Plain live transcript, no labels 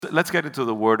Let's get into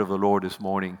the word of the Lord this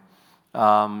morning.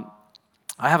 I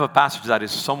have a passage that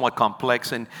is somewhat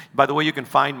complex, and by the way, you can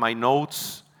find my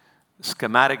notes,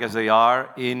 schematic as they are,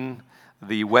 in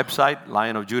the website,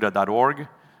 lionofjudah.org,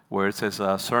 where it says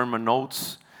sermon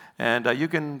notes, and you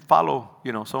can follow,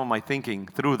 some of my thinking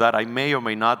through that. I may or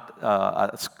may not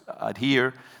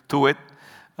adhere to it,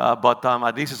 but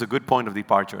at least it's a good point of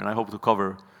departure, and I hope to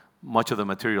cover much of the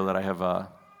material that I have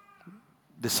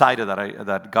decided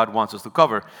that God wants us to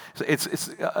cover. So it's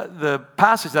the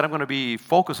passage that I'm going to be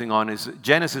focusing on is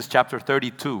Genesis chapter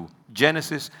 32.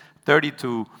 Genesis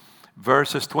 32,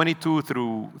 verses 22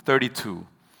 through 32.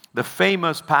 The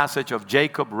famous passage of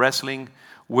Jacob wrestling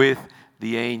with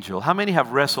the angel. How many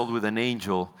have wrestled with an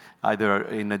angel, either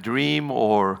in a dream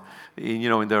or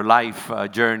in their life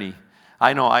journey?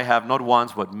 I know I have, not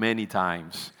once but many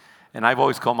times. And I've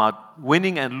always come out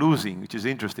winning and losing, which is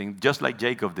interesting, just like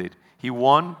Jacob did. He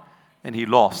won and he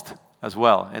lost as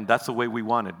well. And that's the way we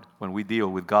want it when we deal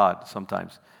with God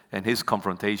sometimes and his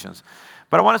confrontations.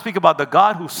 But I want to speak about the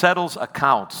God who settles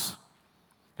accounts.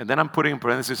 And then I'm putting in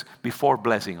parentheses, before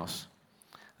blessing us.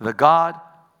 The God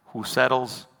who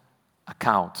settles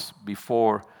accounts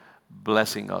before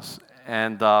blessing us.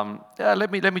 And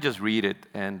let me just read it.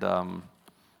 And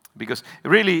because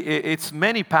really it's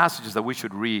many passages that we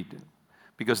should read.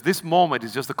 Because this moment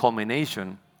is just the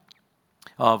culmination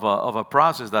of a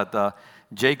process that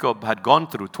Jacob had gone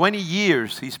through. 20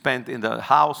 years he spent in the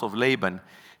house of Laban,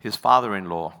 his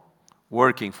father-in-law,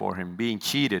 working for him, being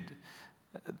cheated.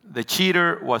 The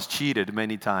cheater was cheated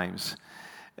many times.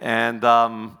 And,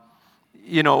 one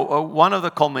of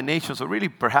the culminations, or really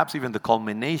perhaps even the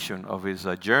culmination of his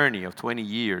journey of 20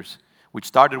 years, which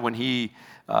started when he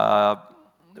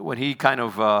kind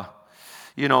of,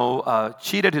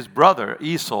 cheated his brother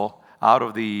Esau out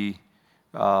of the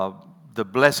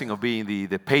blessing of being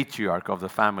the patriarch of the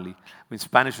family. In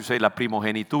Spanish, we say la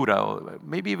primogenitura, or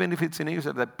maybe even if it's in English,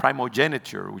 the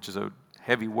primogeniture, which is a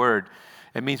heavy word.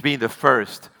 It means being the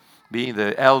first, being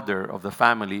the elder of the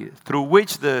family, through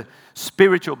which the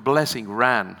spiritual blessing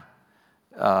ran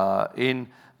in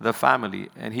the family.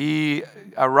 And he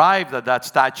arrived at that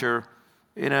stature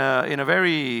in a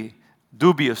very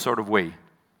dubious sort of way.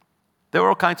 There were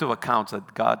all kinds of accounts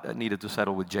that God needed to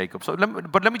settle with Jacob.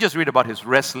 But let me just read about his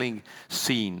wrestling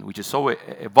scene, which is so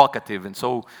evocative and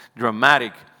so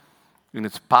dramatic in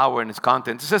its power and its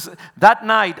content. It says, that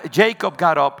night Jacob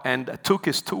got up and took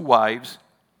his 2 wives,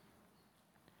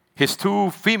 his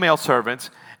 2 female servants,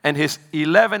 and his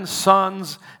 11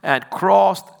 sons, and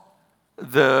crossed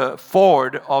the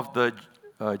ford of the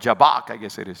Jabbok, I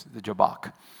guess it is, the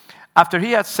Jabbok. After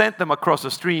he had sent them across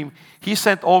the stream, he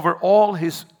sent over all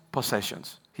his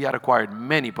possessions. He had acquired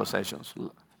many possessions,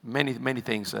 many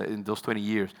things in those 20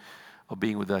 years of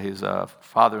being with his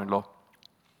father-in-law.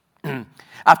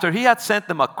 After he had sent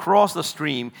them across the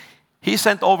stream, he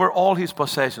sent over all his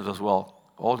possessions as well,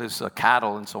 all his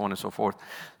cattle and so on and so forth.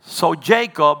 So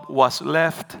Jacob was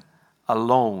left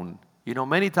alone.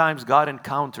 Many times God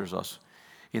encounters us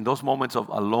in those moments of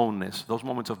aloneness, those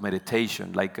moments of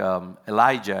meditation, like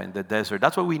Elijah in the desert.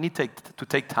 That's why we need to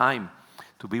take time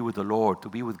to be with the Lord, to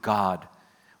be with God.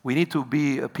 We need to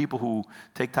be a people who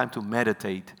take time to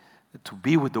meditate, to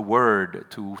be with the Word,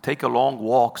 to take a long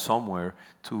walk somewhere,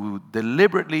 to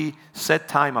deliberately set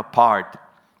time apart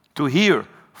to hear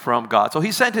from God. So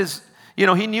he sent his, he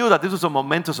knew that this was a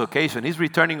momentous occasion. He's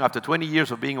returning after 20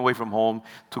 years of being away from home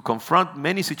to confront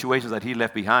many situations that he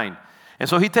left behind. And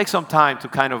so he takes some time to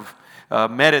kind of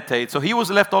meditate. So he was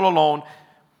left all alone.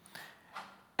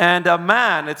 And a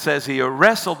man, it says here,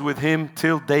 wrestled with him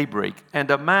till daybreak. And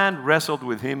a man wrestled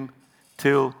with him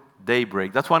till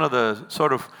daybreak. That's one of the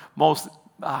sort of most,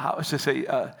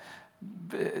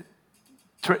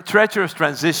 treacherous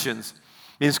transitions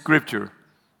in Scripture.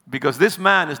 Because this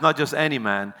man is not just any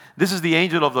man. This is the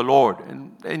angel of the Lord.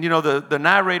 And the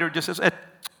narrator just says,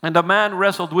 and the man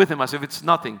wrestled with him as if it's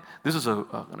nothing. This is an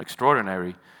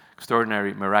extraordinary,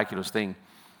 miraculous thing.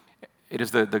 It is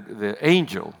the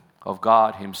angel of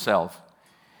God himself,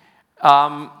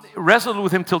 wrestled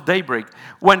with him till daybreak.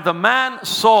 When the man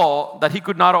saw that he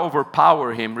could not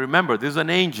overpower him, remember, this is an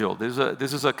angel.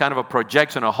 This is a kind of a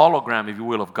projection, a hologram, if you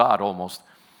will, of God almost.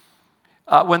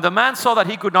 When the man saw that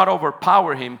he could not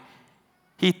overpower him,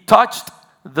 he touched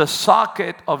the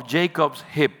socket of Jacob's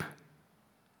hip,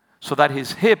 so that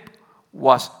his hip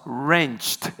was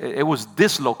wrenched. It was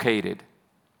dislocated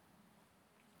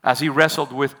as he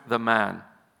wrestled with the man.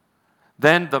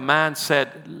 Then the man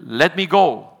said, let me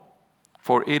go,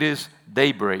 for it is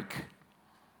daybreak.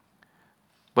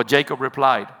 But Jacob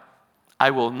replied, I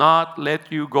will not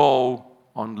let you go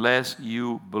unless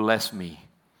you bless me.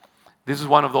 This is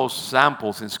one of those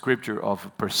samples in Scripture of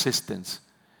persistence.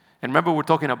 And remember, we're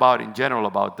talking about, in general,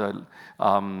 about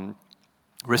the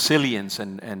resilience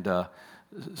and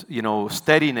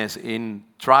steadiness in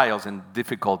trials and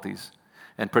difficulties.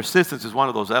 And persistence is one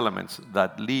of those elements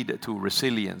that lead to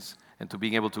resilience and to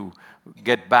being able to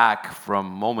get back from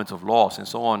moments of loss and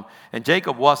so on. And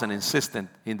Jacob was an insistent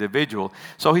individual.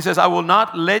 So he says, I will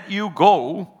not let you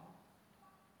go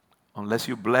unless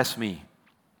you bless me.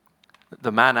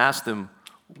 The man asked him,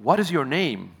 what is your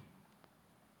name?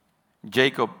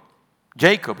 Jacob,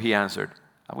 he answered.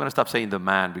 I'm going to stop saying the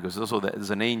man because also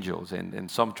there's an angel, and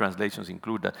some translations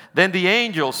include that. Then the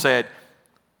angel said,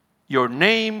 your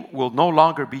name will no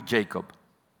longer be Jacob,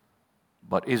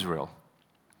 but Israel,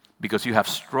 because you have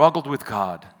struggled with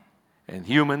God and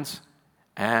humans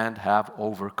and have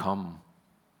overcome.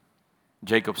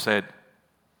 Jacob said,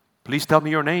 please tell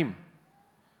me your name.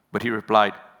 But he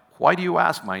replied, why do you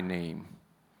ask my name?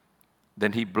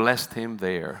 Then he blessed him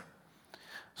there.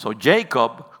 So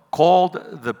Jacob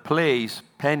called the place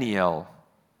Peniel,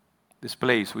 this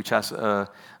place which has the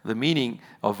meaning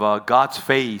of God's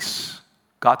face,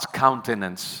 God's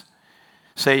countenance,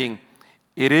 saying,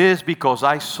 it is because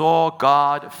I saw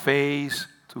God face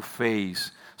to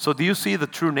face. So do you see the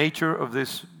true nature of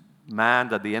this man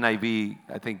that the NIV,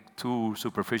 I think, too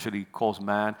superficially calls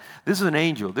man? This is an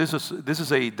angel. This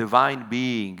is a divine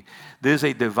being. This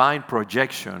is a divine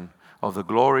projection of the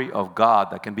glory of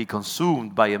God that can be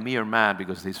consumed by a mere man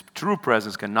because his true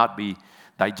presence cannot be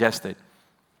digested.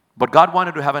 But God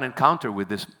wanted to have an encounter with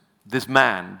this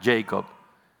man, Jacob.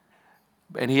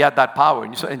 And he had that power.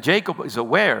 And Jacob is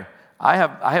aware, I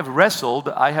have wrestled,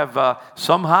 I have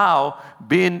somehow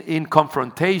been in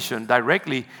confrontation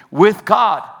directly with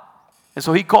God. And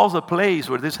so he calls the place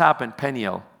where this happened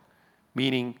Peniel,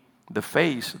 meaning the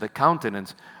face, the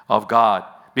countenance of God.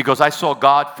 Because I saw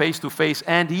God face to face,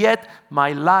 and yet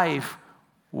my life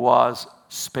was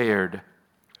spared.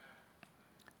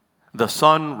 The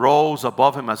sun rose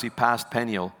above him as he passed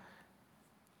Peniel.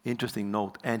 Interesting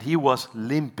note. And he was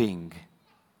limping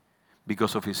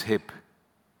because of his hip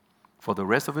for the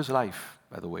rest of his life,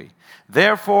 by the way.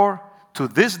 Therefore, to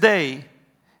this day,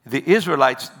 the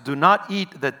Israelites do not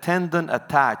eat the tendon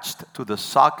attached to the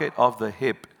socket of the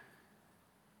hip,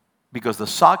 because the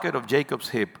socket of Jacob's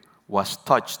hip was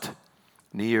touched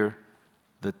near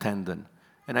the tendon.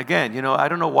 And again, I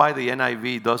don't know why the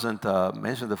NIV doesn't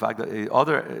mention the fact that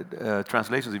other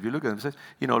translations, if you look at them, it says,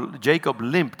 Jacob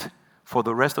limped for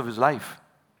the rest of his life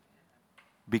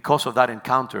because of that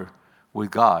encounter with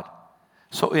God.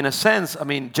 So in a sense,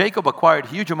 Jacob acquired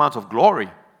huge amounts of glory.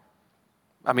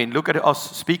 Look at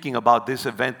us speaking about this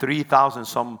event 3,000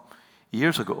 some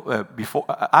years ago,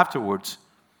 afterwards.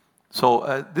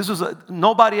 So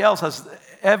nobody else has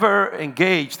ever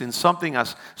engaged in something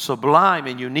as sublime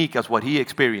and unique as what he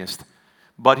experienced.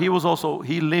 But he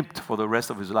limped for the rest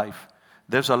of his life.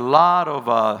 There's a lot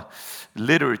of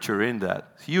literature in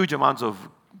that, huge amounts of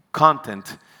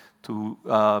content to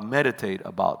meditate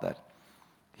about that.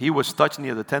 He was touched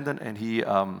near the tendon, and he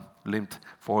limped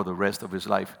for the rest of his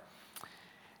life.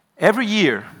 Every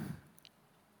year,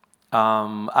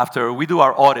 after we do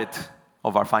our audit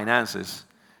of our finances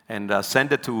and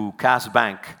send it to Cass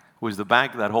Bank, who is the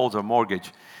bank that holds our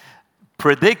mortgage,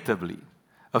 predictably,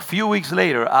 a few weeks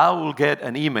later, I will get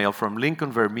an email from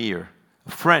Lincoln Vermeer,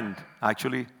 a friend,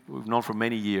 actually, we've known for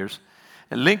many years.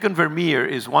 And Lincoln Vermeer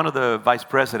is one of the vice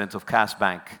presidents of Cass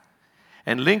Bank.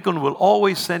 And Lincoln will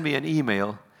always send me an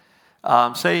email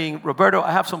saying, Roberto,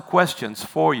 I have some questions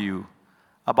for you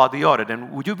about the audit,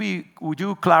 and would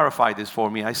you clarify this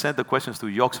for me? I sent the questions to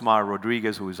Yoxmar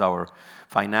Rodriguez, who is our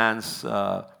finance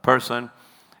person,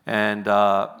 and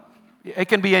it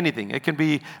can be anything. It can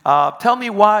be, tell me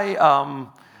why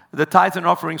the tithes and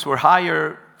offerings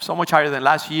were so much higher than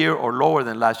last year or lower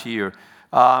than last year.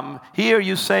 Here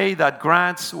you say that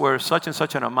grants were such and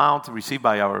such an amount received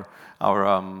by our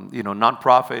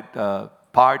nonprofit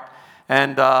part.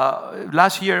 And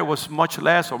last year it was much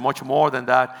less or much more than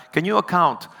that. Can you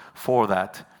account for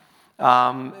that?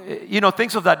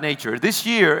 Things of that nature. This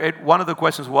year, one of the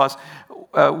questions was,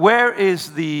 where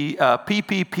is the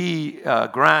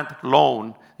PPP grant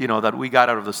loan, that we got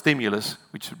out of the stimulus,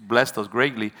 which blessed us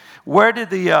greatly? Where did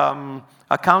the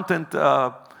accountant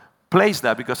place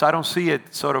that? Because I don't see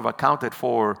it sort of accounted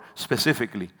for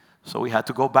specifically. So we had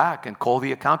to go back and call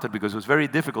the accountant because it was very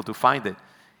difficult to find it.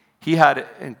 He had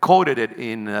encoded it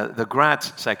in the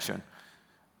grants section,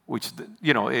 which,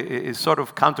 is sort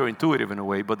of counterintuitive in a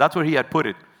way, but that's where he had put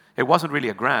it. It wasn't really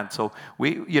a grant. So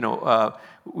we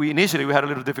initially had a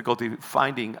little difficulty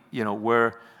finding,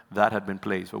 where that had been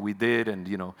placed, but we did, and.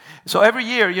 So every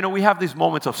year, we have these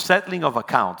moments of settling of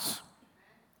accounts.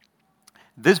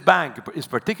 This bank is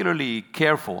particularly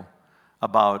careful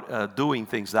about doing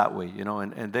things that way,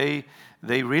 and they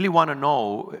really want to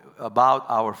know about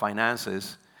our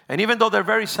finances. And even though they're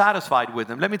very satisfied with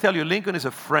them, let me tell you, Lincoln is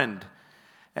a friend.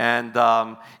 And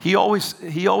he always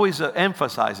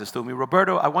emphasizes to me,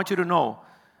 Roberto, I want you to know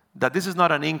that this is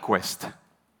not an inquest.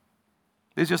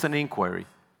 This is just an inquiry.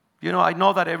 I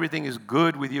know that everything is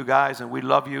good with you guys, and we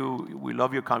love you. We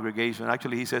love your congregation.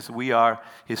 Actually, he says we are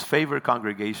his favorite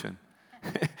congregation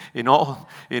in all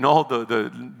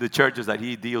the churches that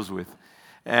he deals with.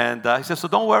 And he says, so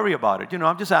don't worry about it.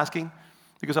 I'm just asking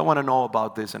because I want to know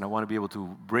about this, and I want to be able to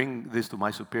bring this to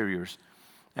my superiors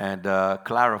and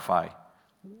clarify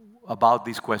about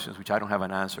these questions, which I don't have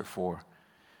an answer for.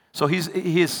 So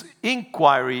his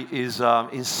inquiry is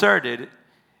inserted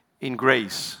in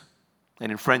grace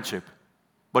and in friendship.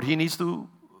 But he needs to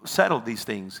settle these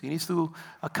things. He needs to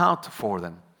account for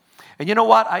them. And you know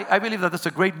what? I believe that that's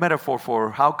a great metaphor for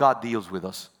how God deals with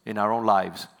us in our own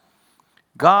lives.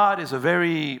 God is a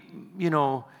very,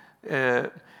 a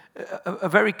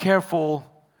very careful,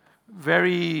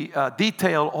 very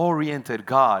detail-oriented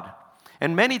God.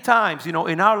 And many times,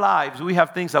 in our lives, we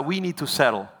have things that we need to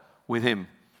settle with Him.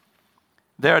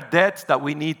 There are debts that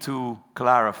we need to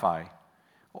clarify.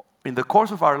 In the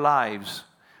course of our lives,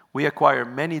 we acquire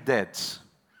many debts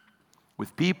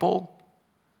with people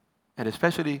and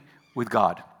especially with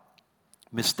God.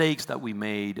 Mistakes that we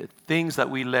made, things that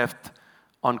we left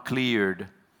uncleared,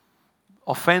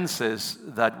 offenses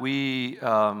that we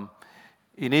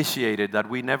initiated that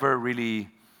we never really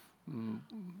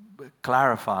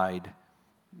clarified,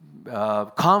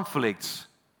 conflicts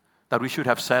that we should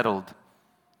have settled,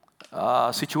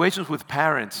 situations with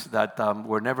parents that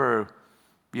were never,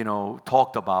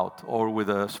 talked about, or with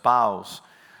a spouse,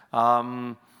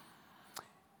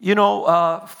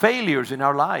 failures in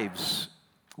our lives,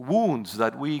 wounds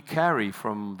that we carry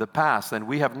from the past and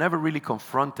we have never really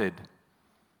confronted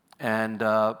and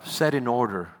set in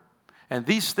order. And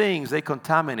these things, they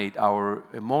contaminate our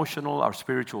emotional, our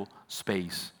spiritual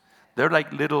space. They're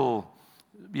like little,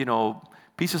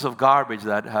 pieces of garbage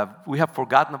that we have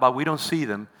forgotten about. We don't see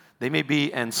them. They may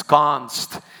be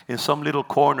ensconced in some little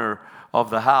corner of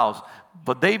the house,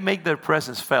 but they make their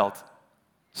presence felt,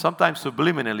 sometimes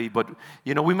subliminally, but,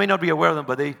 we may not be aware of them,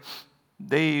 but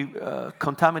they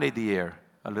contaminate the air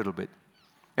a little bit.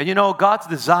 And, God's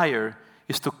desire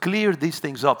is to clear these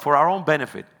things up for our own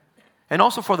benefit and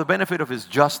also for the benefit of His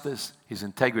justice, His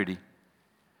integrity.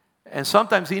 And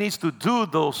sometimes He needs to do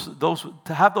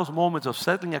to have those moments of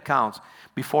settling accounts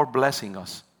before blessing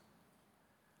us.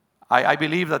 I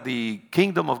believe that the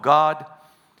kingdom of God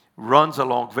runs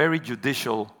along very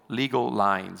judicial, legal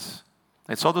lines.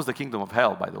 And so does the kingdom of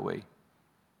hell, by the way.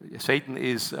 Satan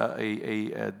is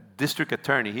a district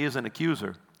attorney. He is an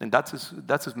accuser. And that's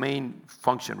his main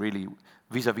function, really,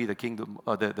 vis-a-vis the kingdom,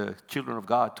 the children of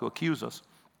God, to accuse us.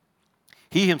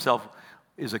 He himself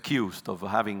is accused of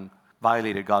having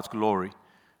violated God's glory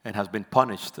and has been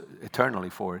punished eternally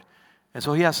for it. And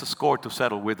so he has a score to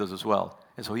settle with us as well.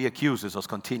 And so he accuses us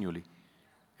continually.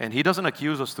 And he doesn't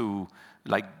accuse us to,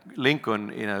 like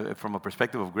Lincoln, from a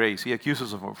perspective of grace. He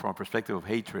accuses us from a perspective of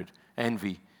hatred,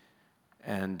 envy,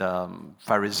 and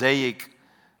Pharisaic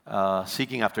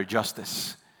seeking after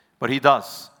justice. But he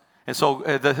does. And so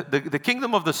the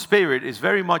kingdom of the Spirit is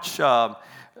very much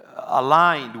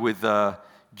aligned with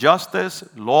justice,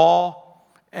 law.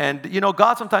 And,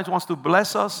 God sometimes wants to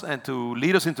bless us and to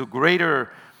lead us into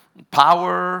greater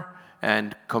power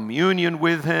and communion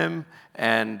with Him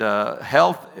and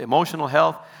health, emotional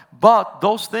health. But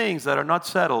those things that are not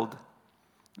settled,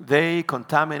 they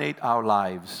contaminate our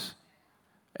lives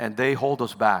and they hold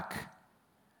us back.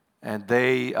 And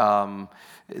they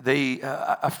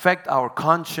affect our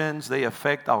conscience, they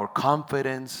affect our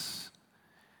confidence.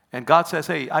 And God says,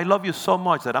 hey, I love you so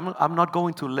much that I'm not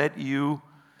going to let you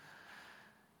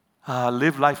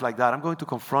live life like that. I'm going to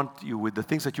confront you with the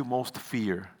things that you most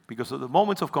fear. Because the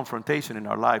moments of confrontation in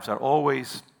our lives are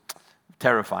always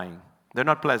terrifying. They're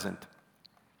not pleasant.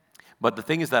 But the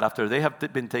thing is that after they have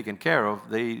been taken care of,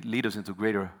 they lead us into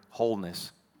greater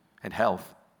wholeness and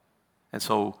health. And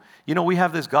so, we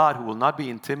have this God who will not be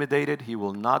intimidated. He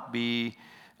will not be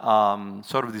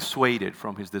sort of dissuaded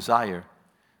from His desire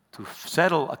to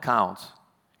settle accounts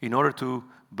in order to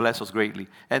bless us greatly.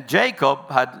 And Jacob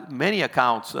had many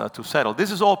accounts to settle.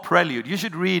 This is all prelude. You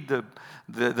should read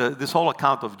this whole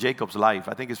account of Jacob's life.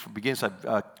 I think it begins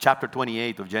at chapter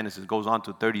 28 of Genesis, goes on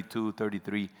to 32,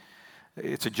 33.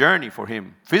 It's a journey for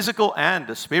him, physical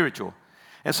and spiritual.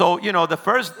 And so, the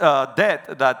first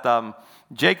debt that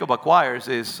Jacob acquires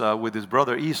is with his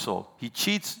brother Esau. He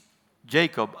cheats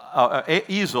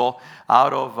Esau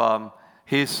out of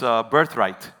his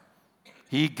birthright.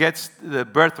 He gets the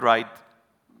birthright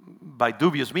by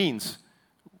dubious means.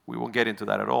 We won't get into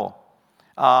that at all.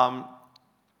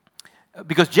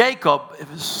 Because Jacob,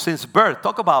 since birth,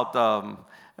 talk about,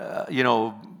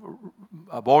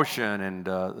 abortion and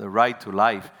the right to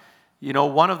life.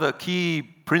 One of the key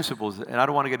principles, and I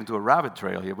don't want to get into a rabbit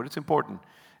trail here, but it's important,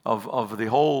 of the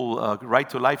whole right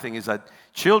to life thing is that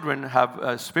children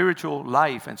have spiritual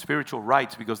life and spiritual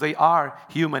rights because they are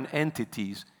human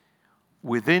entities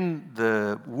within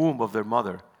the womb of their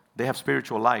mother. They have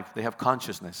spiritual life. They have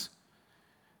consciousness.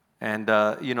 And,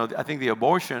 I think the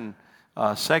abortion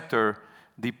sector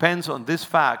depends on this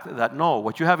fact that, no,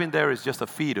 what you have in there is just a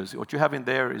fetus. What you have in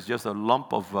there is just a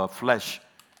lump of flesh.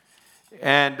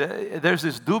 And there's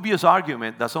this dubious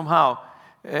argument that somehow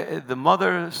the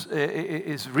mother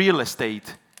is real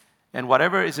estate, and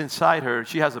whatever is inside her,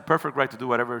 she has the perfect right to do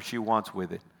whatever she wants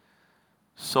with it.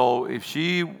 So if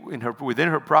she, within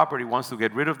her property, wants to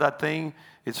get rid of that thing,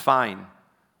 it's fine,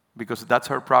 because that's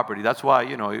her property. That's why,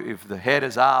 if the head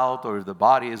is out or if the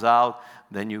body is out,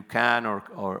 then you can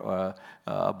or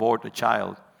abort a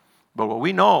child. But what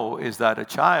we know is that a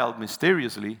child,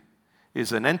 mysteriously,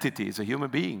 is an entity, is a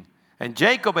human being. And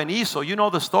Jacob and Esau, you know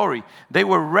the story. They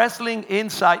were wrestling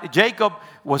inside. Jacob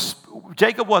was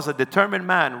a determined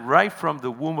man right from the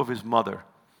womb of his mother.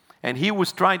 And he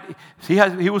was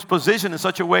he was positioned in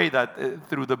such a way that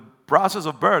through the process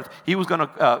of birth,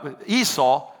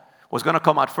 Esau was going to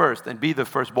come out first and be the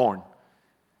firstborn.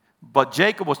 But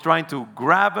Jacob was trying to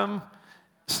grab him,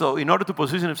 so in order to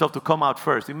position himself to come out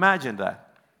first. Imagine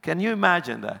that. Can you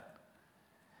imagine that?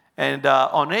 And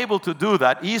unable to do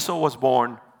that, Esau was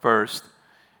born first,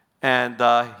 and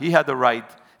he had the right.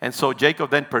 And so Jacob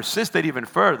then persisted even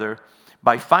further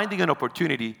by finding an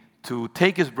opportunity to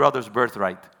take his brother's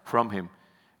birthright from him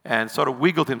and sort of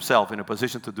wiggled himself in a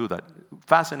position to do that.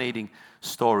 Fascinating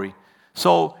story.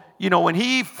 So, when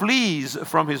he flees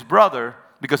from his brother,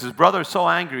 because his brother is so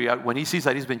angry when he sees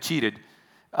that he's been cheated,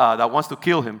 that wants to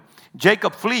kill him,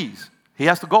 Jacob flees. He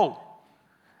has to go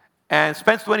and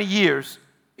spends 20 years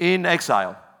in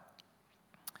exile.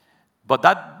 But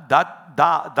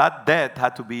that debt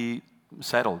had to be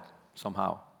settled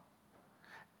somehow.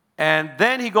 And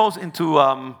then he goes into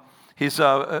his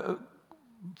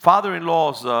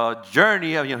father-in-law's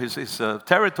journey, his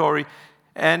territory,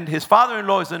 and his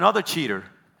father-in-law is another cheater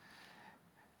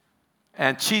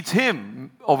and cheats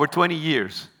him over 20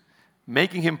 years,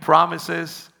 making him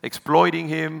promises, exploiting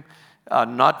him,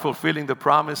 not fulfilling the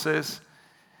promises.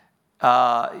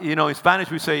 In Spanish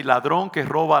we say, ladrón que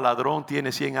roba a ladrón tiene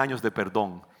 100 años de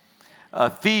perdón. A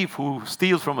thief who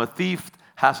steals from a thief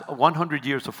has 100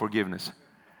 years of forgiveness.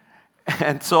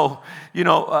 And so,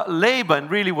 Laban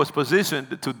really was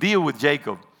positioned to deal with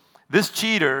Jacob. This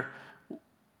cheater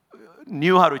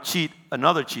knew how to cheat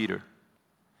another cheater.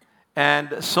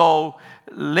 And so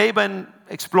Laban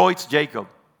exploits Jacob.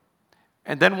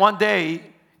 And then one day,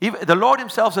 the Lord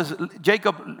himself says,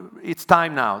 Jacob, it's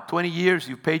time now. 20 years,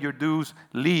 you've paid your dues,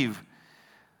 leave.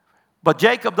 But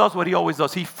Jacob does what he always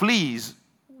does. He flees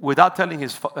without telling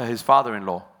his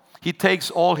father-in-law. He takes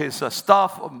all his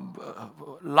stuff,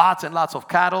 lots and lots of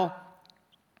cattle,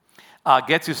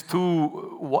 gets his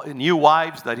 2 new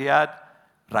wives that he had,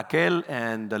 Raquel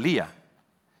and Leah.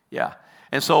 Yeah.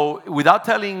 And so without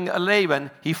telling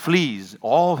Laban, he flees with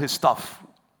all his stuff.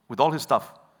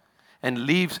 And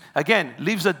leaves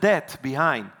a debt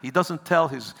behind. He doesn't tell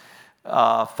his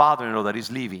father-in-law that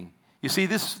he's leaving. You see,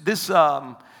 this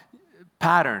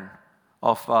pattern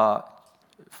of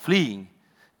fleeing,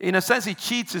 in a sense, he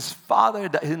cheats his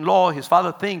father-in-law. His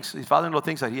father-in-law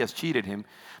thinks that he has cheated him,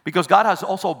 because God has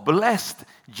also blessed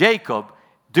Jacob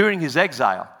during his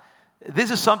exile. This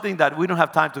is something that we don't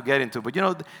have time to get into. But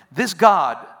this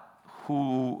God,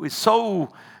 who is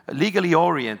so legally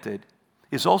oriented,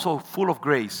 is also full of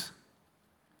grace.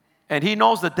 And he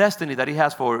knows the destiny that he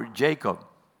has for Jacob.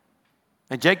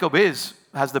 And Jacob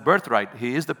has the birthright.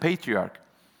 He is the patriarch.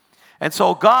 And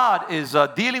so God is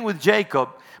dealing with Jacob,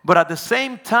 but at the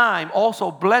same time also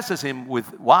blesses him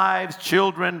with wives,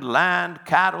 children, land,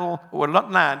 cattle. Well,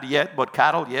 not land yet, but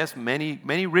cattle, yes, many,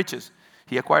 many riches.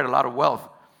 He acquired a lot of wealth,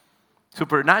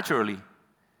 supernaturally.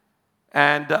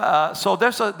 And so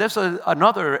there's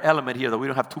another element here that we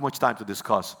don't have too much time to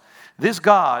discuss. This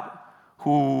God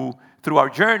who, through our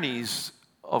journeys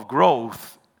of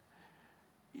growth,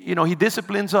 he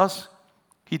disciplines us,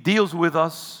 he deals with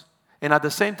us, and at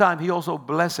the same time, he also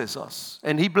blesses us.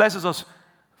 And he blesses us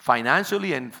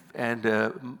financially and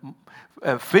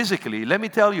physically. Let me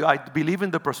tell you, I believe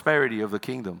in the prosperity of the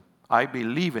kingdom. I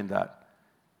believe in that.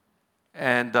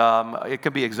 And it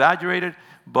can be exaggerated,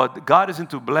 but God is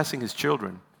into blessing his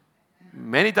children.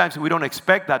 Many times we don't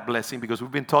expect that blessing because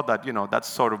we've been taught that, that's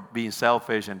sort of being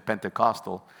selfish and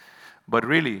Pentecostal. But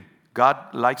really,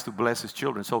 God likes to bless his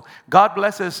children. So God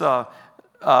blesses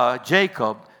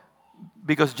Jacob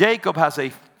because Jacob has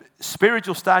a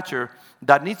spiritual stature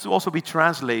that needs to also be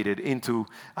translated into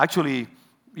actually,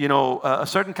 a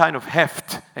certain kind of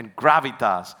heft and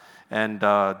gravitas and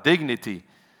dignity.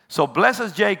 So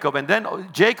blesses Jacob, and then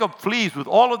Jacob flees with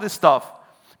all of this stuff,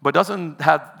 but doesn't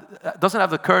have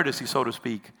the courtesy, so to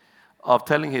speak, of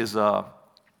telling his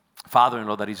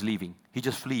father-in-law that he's leaving. He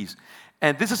just flees.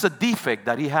 And this is a defect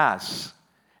that he has.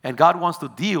 And God wants to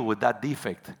deal with that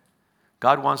defect.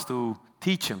 God wants to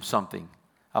teach him something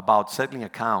about settling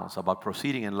accounts, about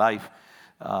proceeding in life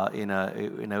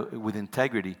with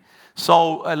integrity.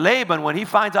 So Laban, when he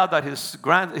finds out that his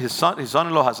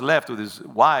son-in-law has left with his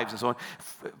wives and so on,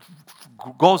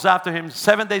 goes after him.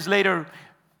 7 days later,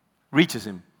 reaches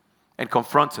him and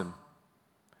confronts him.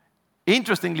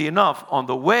 Interestingly enough, on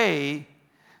the way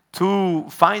to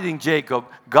finding Jacob,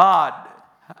 God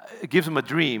gives him a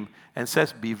dream and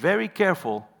says, be very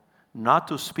careful not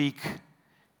to speak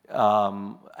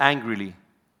angrily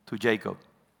to Jacob.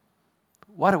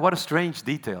 What a strange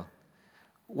detail.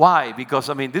 Why? Because,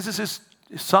 this is his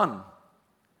son.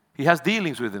 He has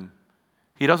dealings with him.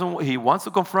 He wants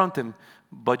to confront him,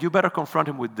 but you better confront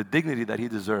him with the dignity that he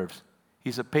deserves.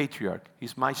 He's a patriarch.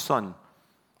 He's my son,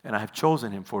 and I have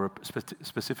chosen him for a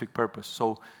specific purpose.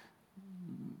 So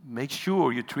make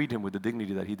sure you treat him with the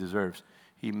dignity that he deserves.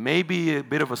 He may be a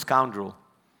bit of a scoundrel,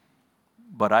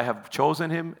 but I have chosen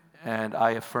him, and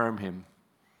I affirm him.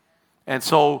 And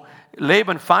so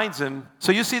Laban finds him.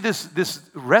 So you see this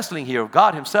wrestling here of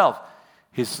God himself.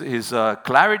 His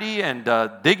clarity and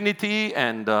dignity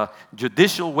and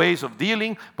judicial ways of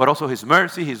dealing, but also his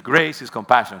mercy, his grace, his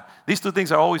compassion. These two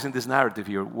things are always in this narrative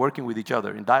here, working with each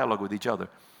other, in dialogue with each other.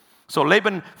 So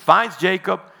Laban finds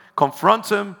Jacob, confronts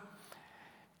him.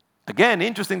 Again,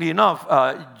 interestingly enough,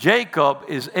 Jacob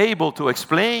is able to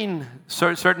explain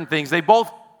certain things. They both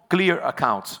clear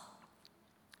accounts.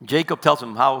 Jacob tells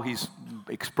him how he's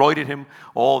exploited him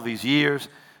all these years.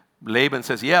 Laban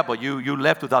says, yeah, but you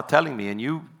left without telling me, and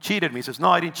you cheated me. He says, no,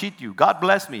 I didn't cheat you. God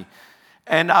blessed me.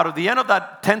 And out of the end of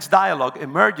that tense dialogue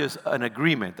emerges an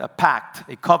agreement, a pact,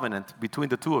 a covenant between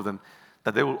the two of them,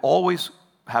 that they will always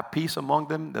have peace among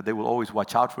them, that they will always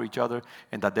watch out for each other,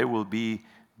 and that there will be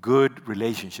good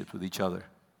relationships with each other.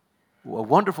 A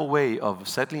wonderful way of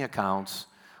settling accounts,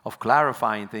 of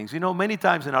clarifying things. Many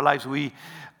times in our lives we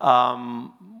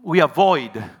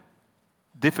avoid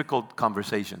difficult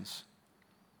conversations.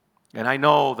 And I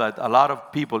know that a lot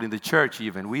of people in the church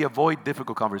even, we avoid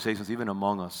difficult conversations even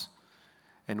among us.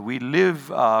 And we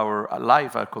live our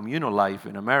life, our communal life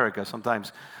in America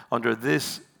sometimes under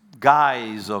this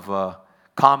guise of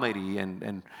comedy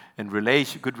and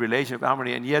good relationship,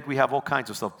 harmony, and yet we have all kinds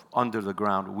of stuff under the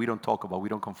ground we don't talk about, we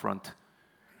don't confront.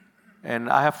 And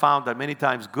I have found that many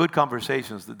times good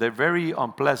conversations, they're very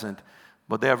unpleasant,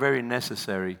 but they are very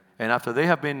necessary. And after they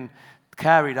have been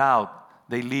carried out,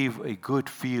 they leave a good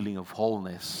feeling of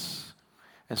wholeness.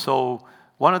 And so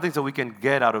one of the things that we can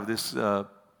get out of this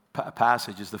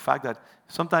passage is the fact that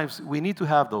sometimes we need to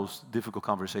have those difficult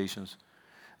conversations.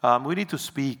 We need to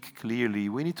speak clearly.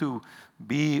 We need to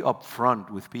be upfront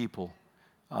with people.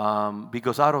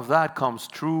 Because out of that comes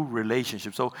true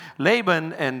relationship. So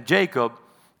Laban and Jacob,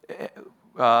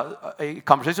 a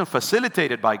conversation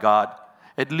facilitated by God,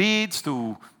 it leads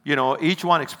to, each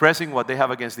one expressing what they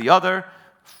have against the other,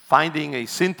 finding a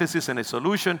synthesis and a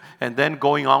solution, and then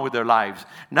going on with their lives.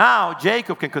 Now,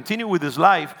 Jacob can continue with his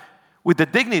life with the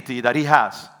dignity that he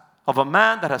has of a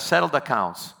man that has settled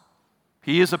accounts.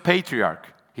 He is a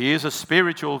patriarch. He is a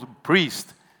spiritual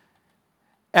priest.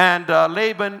 And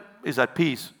Laban is at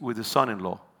peace with his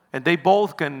son-in-law. And they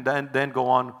both can then go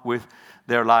on with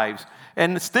their lives.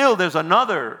 And still, there's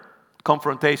another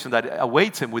confrontation that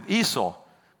awaits him with Esau,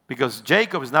 because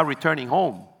Jacob is now returning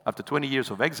home after 20 years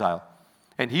of exile.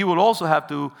 And he will also have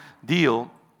to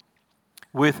deal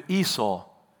with Esau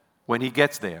when he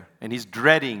gets there. And he's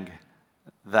dreading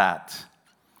that.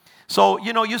 So,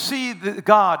 you see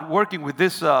God working with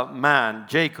this man,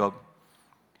 Jacob,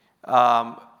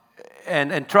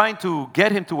 and trying to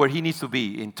get him to where he needs to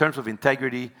be in terms of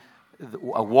integrity,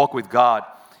 a walk with God.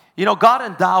 God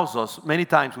endows us many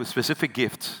times with specific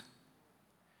gifts.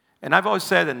 And I've always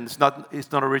said, and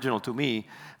it's not original to me,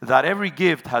 that every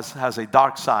gift has a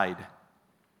dark side.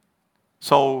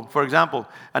 So, for example,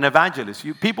 an evangelist.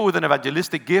 People with an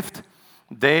evangelistic gift,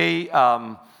 they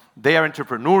are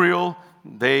entrepreneurial.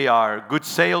 They are good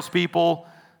salespeople.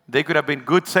 They could have been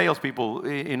good salespeople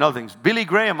in other things. Billy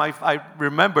Graham, I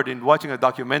remembered in watching a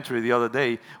documentary the other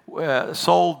day,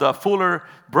 sold Fuller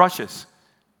brushes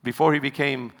before he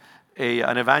became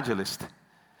an evangelist.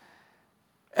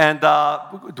 And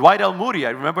Dwight L. Moody,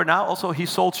 I remember now, also he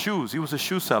sold shoes. He was a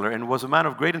shoe seller and was a man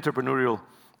of great entrepreneurial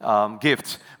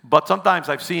gifts. But sometimes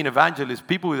I've seen evangelists,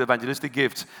 people with evangelistic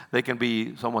gifts, they can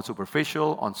be somewhat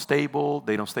superficial, unstable,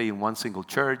 they don't stay in one single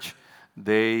church,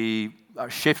 they are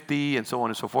shifty and so on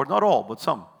and so forth. Not all, but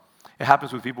some. It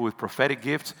happens with people with prophetic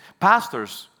gifts.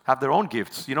 Pastors have their own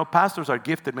gifts. You know, pastors are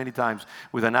gifted many times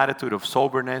with an attitude of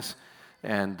soberness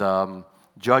and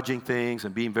judging things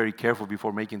and being very careful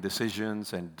before making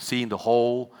decisions and seeing the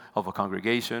whole of a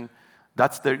congregation.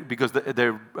 That's because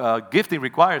their gifting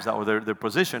requires that, or their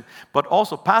position. But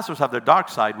also pastors have their dark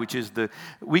side, which is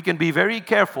we can be very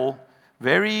careful,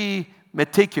 very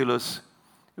meticulous.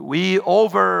 We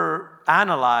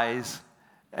overanalyze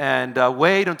and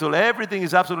wait until everything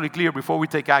is absolutely clear before we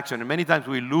take action. And many times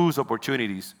we lose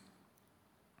opportunities.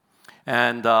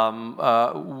 And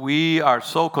we are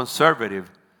so conservative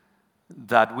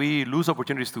that we lose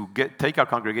opportunities to take our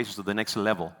congregations to the next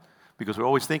level because we're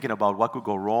always thinking about what could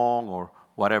go wrong or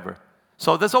whatever.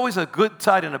 So there's always a good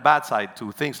side and a bad side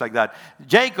to things like that.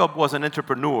 Jacob was an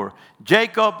entrepreneur.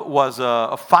 Jacob was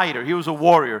a fighter. He was a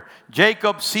warrior.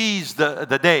 Jacob seized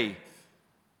the day.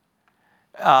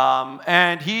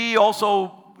 And he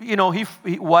also, you know, he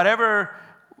whatever,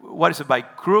 what is it, by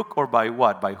crook or by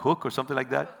what? By hook or something like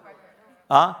that?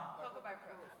 Huh?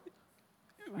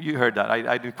 You heard that.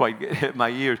 I didn't quite get my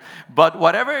ears. But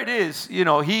whatever it is, you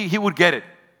know, he would get it.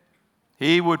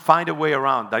 He would find a way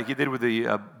around, like he did with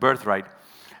the birthright.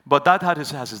 But that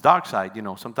has his dark side, you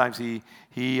know. Sometimes he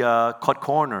cut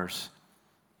corners.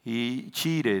 He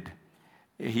cheated.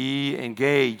 He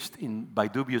engaged by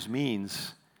dubious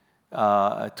means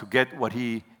to get what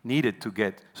he needed to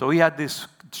get. So he had this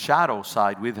shadow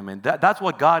side with him, and that's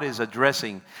what God is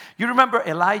addressing. You remember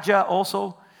Elijah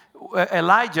also?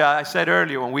 Elijah, I said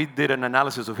earlier when we did an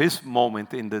analysis of his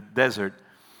moment in the desert,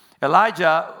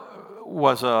 Elijah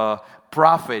was a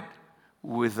prophet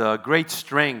with great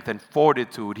strength and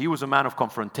fortitude. He was a man of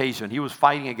confrontation. He was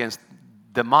fighting against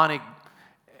demonic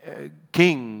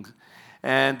kings.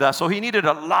 And so he needed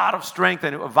a lot of strength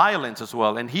and violence as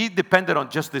well. And he depended on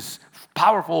just this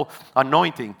powerful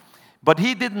anointing. But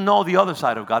he didn't know the other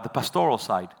side of God, the pastoral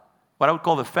side, what I would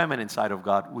call the feminine side of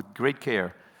God, with great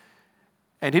care.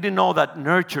 And he didn't know that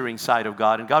nurturing side of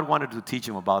God, and God wanted to teach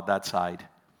him about that side.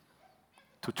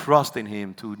 To trust in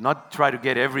him, to not try to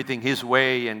get everything his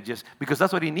way, and just because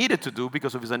that's what he needed to do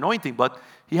because of his anointing. But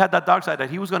he had that dark side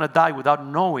that he was going to die without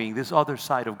knowing this other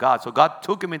side of God. So God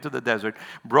took him into the desert,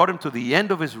 brought him to the end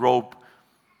of his rope,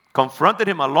 confronted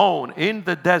him alone in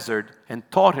the desert, and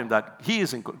taught him that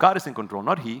God is in control,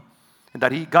 not he, and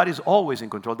that God is always in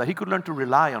control, that he could learn to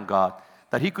rely on God,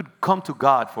 that he could come to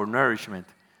God for nourishment.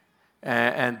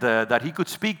 And that he could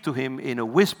speak to him in a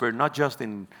whisper, not just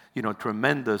in, you know,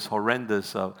 tremendous,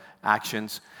 horrendous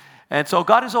actions. And so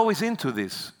God is always into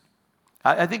this.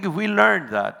 I think if we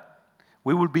learn that,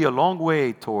 we will be a long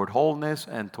way toward wholeness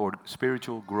and toward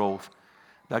spiritual growth.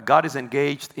 That God is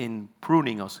engaged in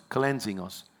pruning us, cleansing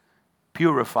us,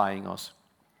 purifying us,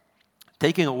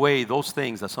 taking away those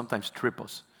things that sometimes trip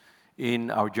us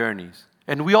in our journeys.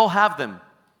 And we all have them.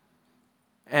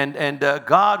 And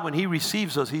God, when he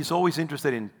receives us, he's always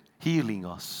interested in healing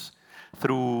us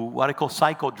through what I call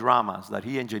psychodramas that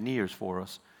he engineers for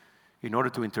us in order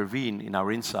to intervene in our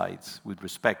insides with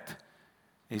respect.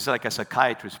 He's like a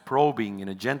psychiatrist probing in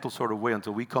a gentle sort of way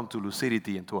until we come to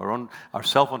lucidity and to our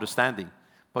self-understanding.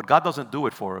 But God doesn't do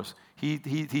it for us. He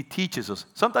teaches us.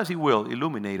 Sometimes he will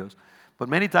illuminate us, but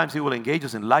many times he will engage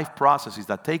us in life processes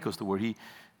that take us to where he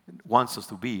wants us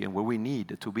to be and where we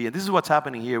need to be. And this is what's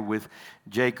happening here with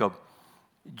Jacob.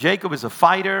 Jacob is a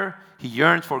fighter. He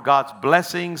yearns for God's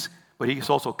blessings, but he's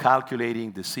also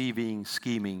calculating, deceiving,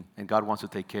 scheming, and God wants to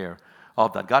take care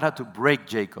of that. God had to break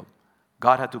Jacob.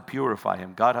 God had to purify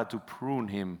him. God had to prune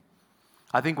him.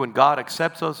 I think when God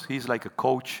accepts us, he's like a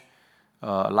coach,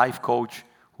 a life coach,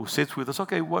 who sits with us.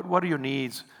 Okay, what are your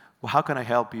needs? Well, how can I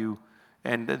help you?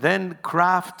 And then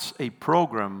crafts a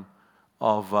program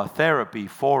of therapy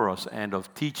for us and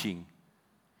of teaching.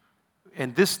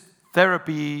 And this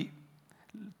therapy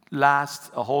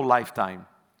lasts a whole lifetime.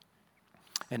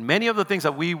 And many of the things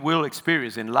that we will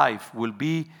experience in life will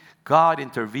be God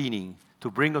intervening to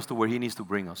bring us to where he needs to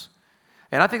bring us.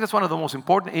 And I think that's one of the most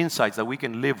important insights that we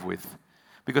can live with.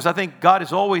 Because I think God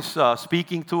is always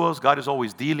speaking to us. God is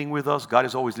always dealing with us. God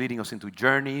is always leading us into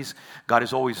journeys. God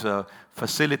is always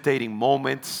facilitating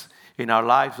moments in our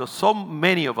lives. So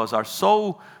many of us are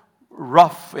so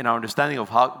rough in our understanding of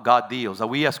how God deals, that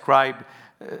we ascribe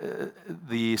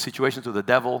the situation to the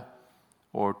devil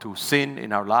or to sin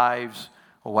in our lives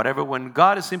or whatever, when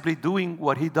God is simply doing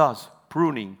what He does,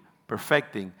 pruning,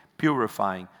 perfecting,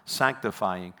 purifying,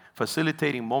 sanctifying,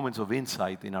 facilitating moments of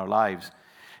insight in our lives.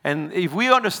 And if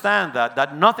we understand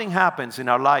that nothing happens in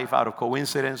our life out of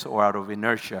coincidence or out of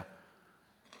inertia,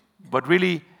 but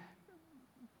really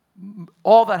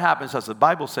all that happens, as the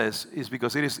Bible says, is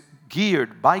because it is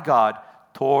geared by God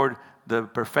toward the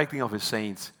perfecting of His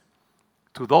saints.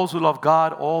 To those who love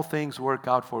God, all things work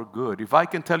out for good. If I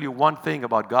can tell you one thing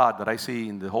about God that I see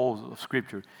in the whole of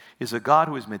Scripture, is a God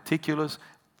who is meticulous,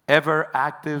 ever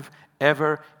active,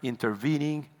 ever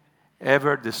intervening,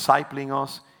 ever discipling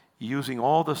us, using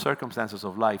all the circumstances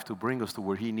of life to bring us to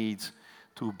where He needs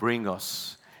to bring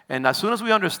us. And as soon as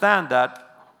we understand that,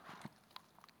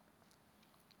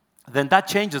 then that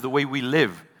changes the way we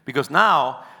live. Because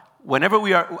now,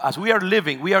 as we are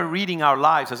living, we are reading our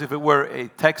lives as if it were a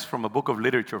text from a book of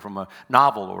literature, from a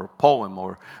novel or a poem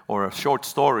or a short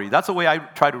story. That's the way I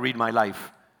try to read my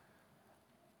life.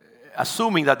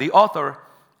 Assuming that the author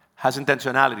has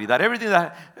intentionality, that everything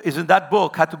that is in that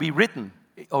book had to be written,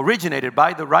 originated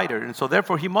by the writer, and so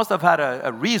therefore he must have had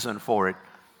a reason for it.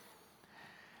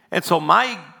 And so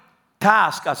my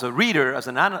task as a reader, as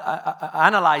an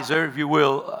analyzer, if you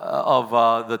will,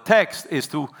 of the text is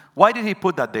to, why did he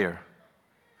put that there?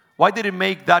 Why did he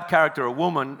make that character a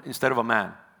woman instead of a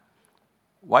man?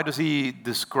 Why does he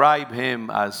describe him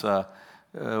as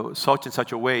such and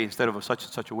such a way instead of such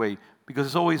and such a way? Because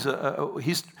it's always,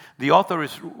 the author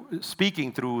is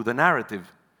speaking through the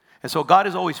narrative. And so God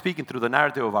is always speaking through the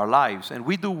narrative of our lives. And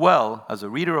we do well, as a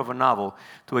reader of a novel,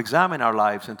 to examine our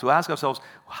lives and to ask ourselves,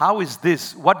 how is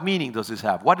this? What meaning does this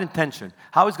have? What intention?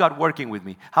 How is God working with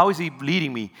me? How is He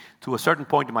leading me to a certain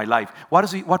point in my life?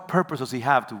 What purpose does He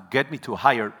have to get me to a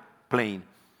higher plane?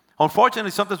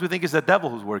 Unfortunately, sometimes we think it's the devil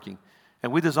who's working,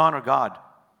 and we dishonor God.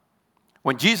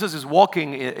 When Jesus is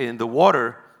walking in the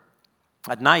water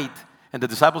at night, and the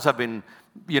disciples have been,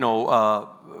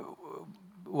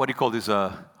 what do you call this?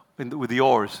 With the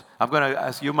oars. I'm going to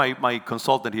ask you, my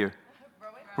consultant here.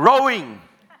 Rowing.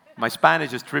 My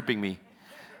Spanish is tripping me.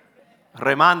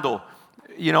 Remando.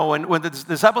 When the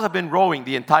disciples have been rowing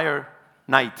the entire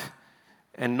night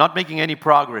and not making any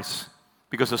progress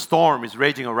because a storm is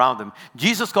raging around them,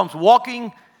 Jesus comes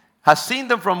walking, has seen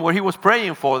them from where He was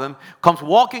praying for them, comes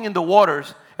walking in the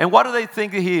waters, and what do they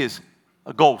think that He is?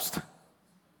 A ghost.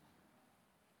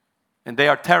 And they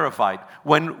are terrified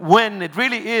when it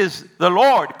really is the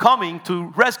Lord coming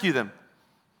to rescue them.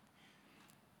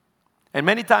 And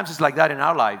many times it's like that in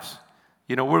our lives.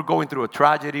 We're going through a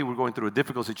tragedy, we're going through a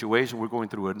difficult situation, we're going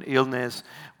through an illness,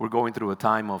 we're going through a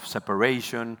time of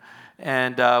separation,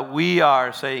 and we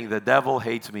are saying the devil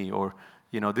hates me, or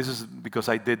this is because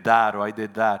I did that or I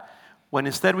did that. When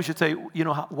instead we should say,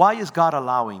 why is God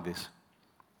allowing this?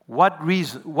 What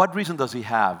reason does He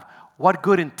have? What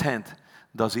good intent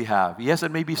does He have? Yes,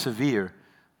 it may be severe,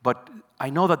 but I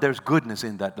know that there's goodness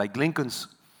in that, like Lincoln's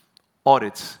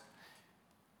audits.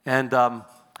 And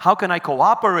how can I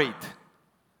cooperate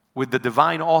with the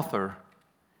divine author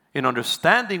in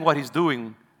understanding what He's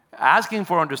doing, asking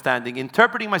for understanding,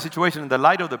 interpreting my situation in the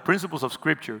light of the principles of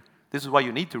Scripture? This is why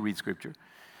you need to read Scripture.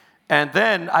 And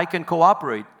then I can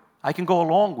cooperate. I can go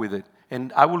along with it,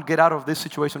 and I will get out of this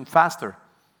situation faster.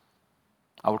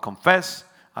 I will confess.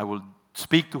 I will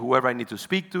speak to whoever I need to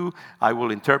speak to. I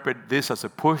will interpret this as a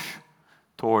push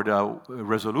toward a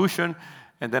resolution,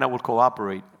 and then I will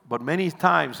cooperate. But many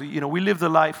times, we live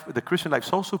the Christian life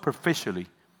so superficially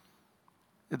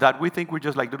that we think we're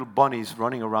just like little bunnies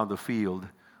running around the field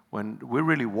when we're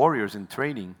really warriors in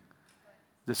training,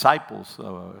 disciples,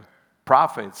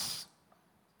 prophets,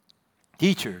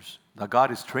 teachers that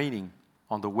God is training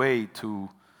on the way to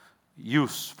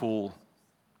useful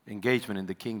engagement in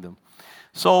the kingdom.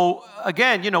 So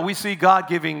again, we see God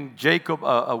giving Jacob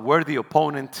a worthy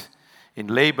opponent in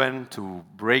Laban to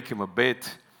break him a bit.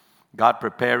 God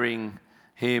preparing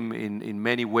him in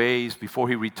many ways before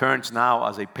he returns now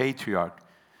as a patriarch.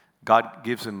 God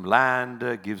gives him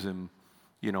land, gives him,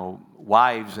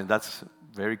 wives, and that's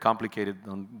very complicated.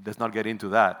 Let's not get into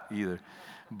that either.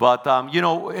 But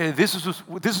this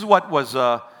is what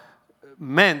was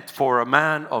meant for a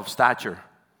man of stature.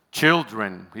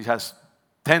 Children, he has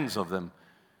tens of them.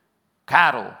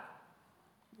 Cattle.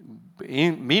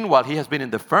 Meanwhile, he has been in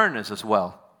the furnace as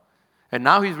well. And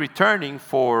now he's returning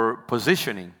for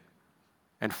positioning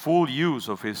and full use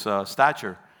of his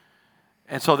stature.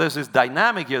 And so there's this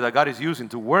dynamic here that God is using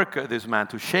to work this man,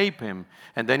 to shape him.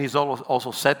 And then He's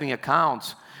also settling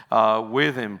accounts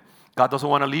with him. God doesn't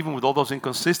want to leave him with all those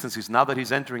inconsistencies now that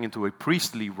he's entering into a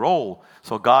priestly role.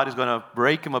 So God is going to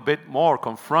break him a bit more,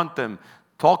 confront him,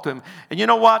 talk to him. And you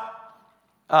know what?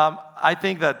 I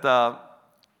think that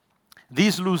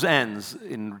these loose ends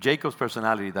in Jacob's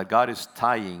personality that God is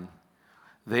tying,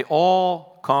 they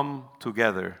all come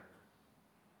together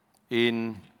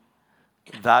in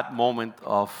that moment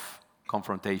of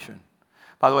confrontation.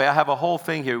 By the way, I have a whole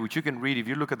thing here which you can read if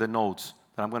you look at the notes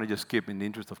that I'm going to just skip in the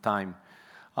interest of time,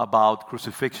 about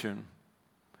crucifixion,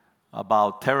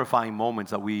 about terrifying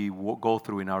moments that we go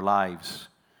through in our lives,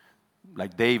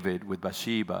 like David with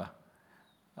Bathsheba,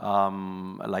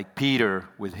 like Peter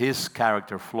with his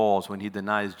character flaws when he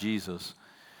denies Jesus,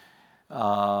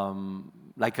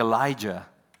 like Elijah,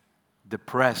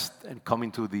 depressed and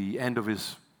coming to the end of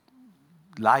his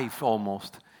life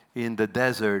almost in the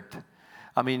desert.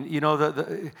 I mean, you know,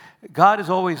 God is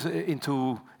always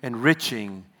into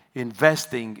enriching,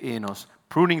 investing in us,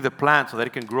 pruning the plant so that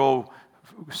it can grow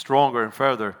stronger and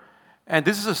further. And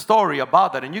this is a story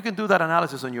about that, and you can do that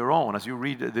analysis on your own as you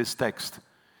read this text.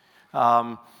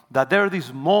 That there are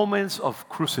these moments of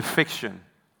crucifixion.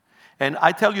 And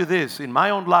I tell you this, in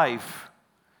my own life,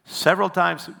 several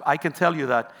times I can tell you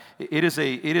that it is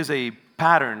a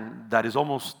pattern that is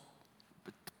almost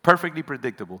perfectly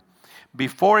predictable.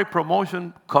 Before a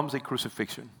promotion comes a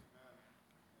crucifixion.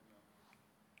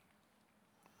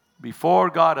 Before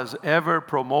God has ever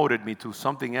promoted me to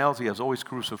something else, He has always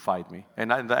crucified me.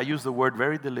 And I use the word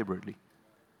very deliberately.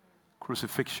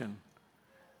 Crucifixion.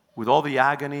 With all the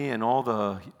agony and all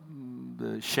the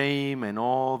shame and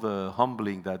all the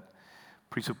humbling that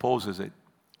presupposes it.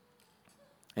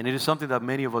 And it is something that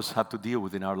many of us have to deal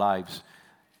with in our lives.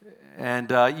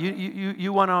 And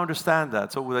you want to understand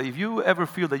that. So if you ever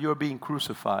feel that you're being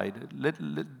crucified,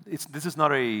 this is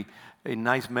not a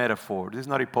nice metaphor. This is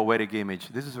not a poetic image.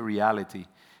 This is a reality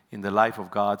in the life of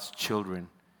God's children.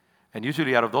 And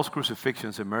usually out of those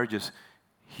crucifixions emerges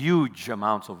huge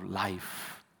amounts of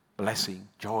life, blessing,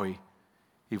 joy.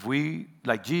 If we,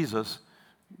 like Jesus,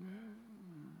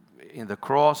 in the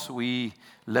cross, we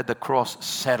let the cross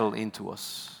settle into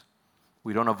us.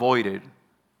 We don't avoid it.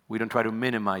 We don't try to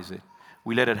minimize it.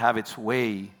 We let it have its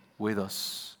way with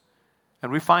us. And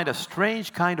we find a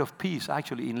strange kind of peace,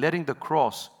 actually, in letting the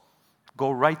cross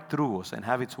go right through us and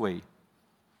have its way.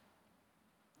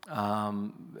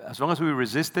 As long as we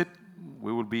resist it,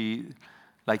 we will be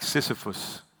like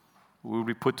Sisyphus. We will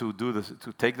be put to do this,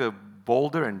 to take the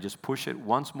boulder and just push it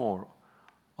once more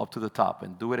up to the top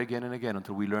and do it again and again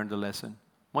until we learn the lesson.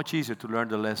 Much easier to learn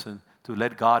the lesson, to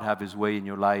let God have His way in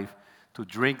your life, to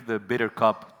drink the bitter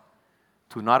cup,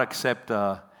 to not accept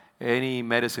any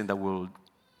medicine that will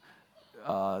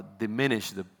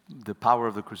diminish the power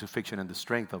of the crucifixion and the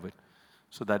strength of it,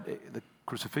 so that the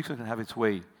crucifixion can have its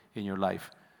way in your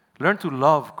life. Learn to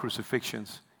love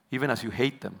crucifixions, even as you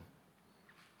hate them,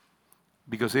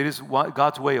 because it is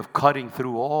God's way of cutting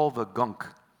through all the gunk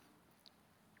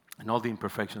and all the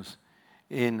imperfections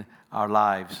in our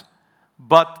lives.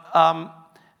 But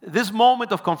this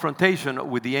moment of confrontation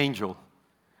with the angel,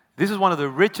 this is one of the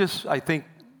richest, I think,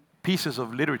 pieces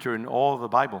of literature in all of the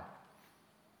Bible.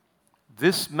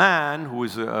 This man, who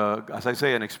is, as I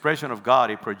say, an expression of God,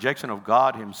 a projection of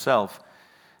God Himself,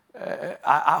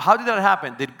 how did that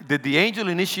happen? Did the angel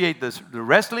initiate the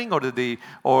wrestling, or did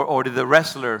the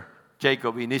wrestler,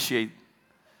 Jacob, initiate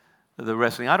the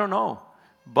wrestling? I don't know.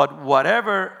 But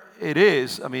whatever it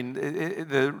is, I mean,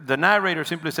 the narrator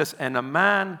simply says, and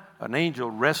an angel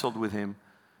wrestled with him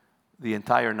the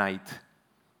entire night.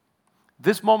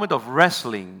 This moment of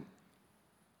wrestling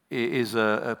is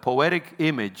a poetic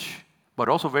image, but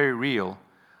also very real,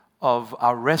 of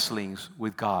our wrestlings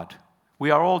with God.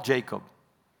 We are all Jacob.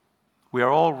 We are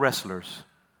all wrestlers.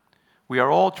 We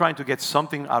are all trying to get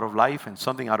something out of life and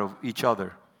something out of each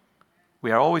other.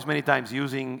 We are always many times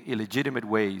using illegitimate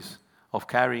ways of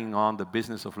carrying on the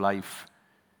business of life.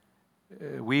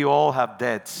 We all have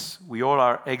debts. We all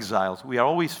are exiles. We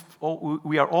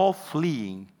are all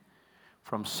fleeing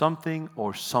from something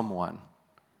or someone.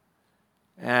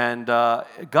 And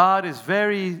God is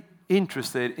very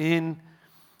interested in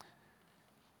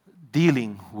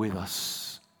dealing with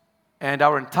us. And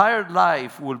our entire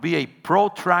life will be a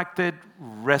protracted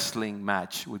wrestling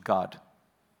match with God.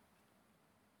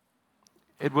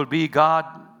 It will be God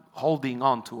holding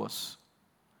on to us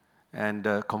and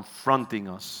confronting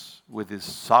us with His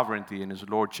sovereignty and His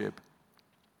lordship.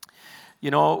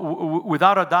 You know,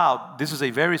 without a doubt, this is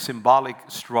a very symbolic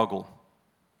struggle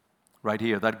right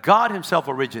here that God Himself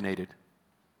originated.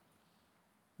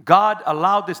 God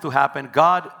allowed this to happen.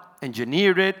 God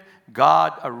engineered it.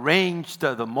 God arranged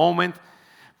the moment.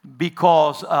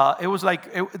 because it was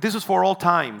like, this is for all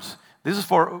times. This is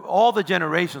for all the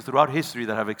generations throughout history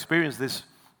that have experienced this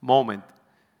moment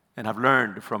and have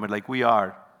learned from it like we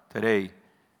are today.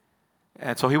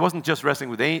 And so he wasn't just wrestling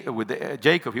with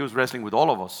Jacob, he was wrestling with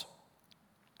all of us.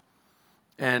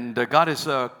 And God is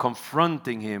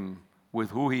confronting him with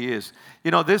who he is.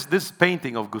 You know, this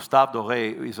painting of Gustave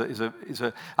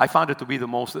Doré I found it to be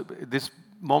this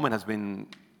moment has been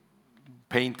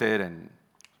painted and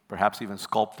perhaps even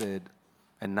sculpted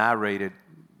and narrated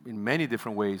in many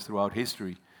different ways throughout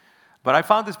history. But I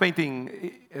found this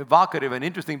painting evocative and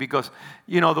interesting because,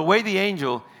 you know, the way the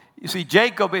angel, you see,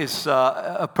 Jacob is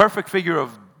a perfect figure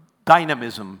of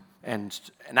dynamism and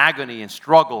agony and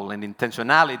struggle and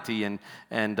intentionality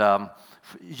and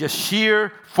just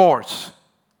sheer force.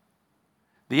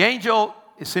 The angel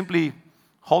is simply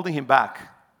holding him back.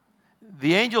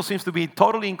 The angel seems to be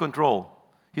totally in control.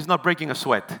 He's not breaking a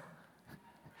sweat.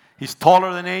 He's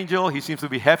taller than angel. He seems to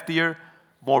be heftier,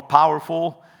 more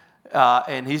powerful.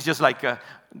 And he's just like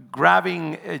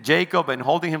grabbing Jacob and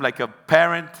holding him like a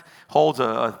parent holds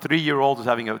a 3-year-old who's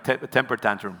having a temper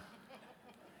tantrum.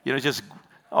 You know, just,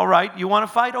 all right, you want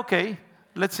to fight? Okay,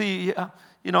 let's see,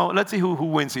 let's see who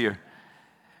wins here.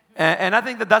 And I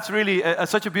think that's really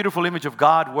such a beautiful image of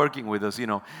God working with us, you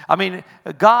know. I mean,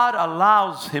 God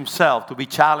allows himself to be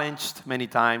challenged many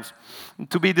times,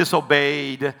 to be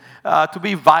disobeyed, to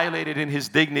be violated in his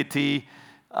dignity.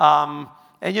 And,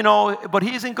 you know, but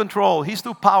he's in control. He's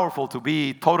too powerful to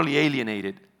be totally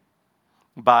alienated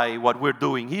by what we're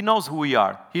doing. He knows who we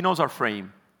are. He knows our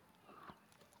frame.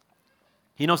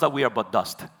 He knows that we are but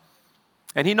dust.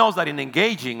 And he knows that in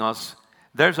engaging us,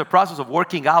 there's a process of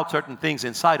working out certain things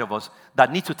inside of us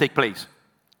that need to take place.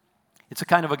 It's a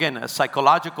kind of, again, a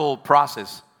psychological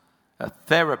process, a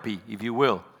therapy, if you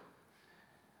will.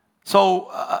 So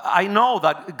I know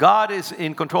that God is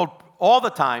in control all the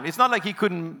time. It's not like he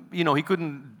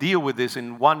couldn't deal with this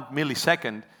in 1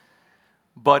 millisecond,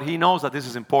 but he knows that this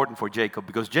is important for Jacob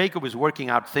because Jacob is working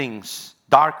out things,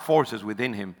 dark forces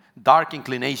within him, dark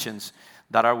inclinations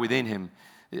that are within him,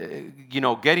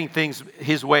 getting things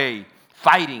his way,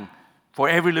 fighting for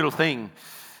every little thing,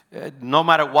 no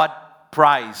matter what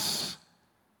price,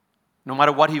 no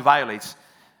matter what he violates.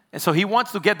 And so he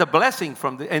wants to get the blessing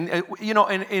from in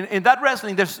that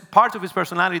wrestling, there's parts of his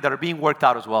personality that are being worked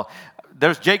out as well.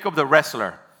 There's Jacob the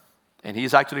wrestler, and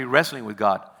he's actually wrestling with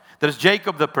God. There's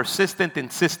Jacob the persistent,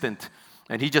 insistent,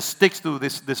 and he just sticks to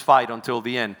this fight until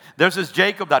the end. There's this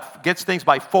Jacob that gets things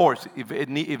by force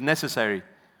if necessary.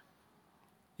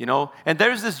 You know, and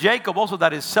there's this Jacob also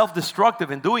that is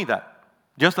self-destructive in doing that,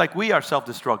 just like we are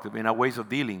self-destructive in our ways of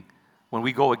dealing when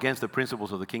we go against the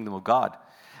principles of the kingdom of God.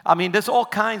 I mean, there's all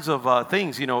kinds of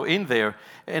things, in there.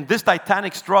 And this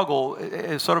titanic struggle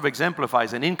sort of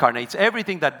exemplifies and incarnates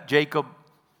everything that Jacob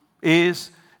is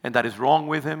and that is wrong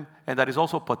with him and that is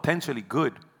also potentially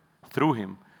good through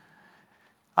him.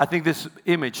 I think this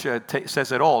image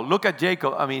says it all. Look at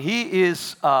Jacob. I mean, he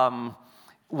is 1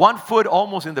 foot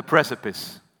almost in the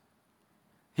precipice.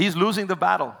 He's losing the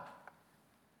battle,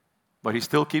 but he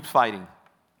still keeps fighting.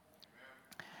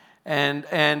 And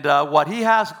what he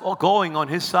has going on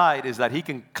his side is that he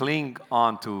can cling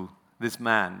on to this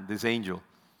man, this angel.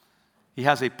 He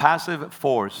has a passive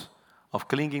force of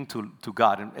clinging to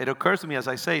God. And it occurs to me as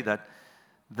I say that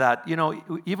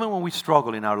even when we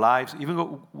struggle in our lives, even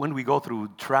when we go through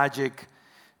tragic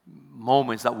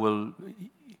moments that will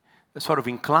sort of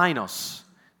incline us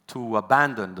to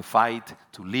abandon the fight,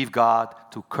 to leave God,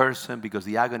 to curse him because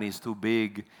the agony is too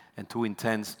big and too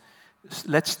intense,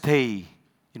 let's stay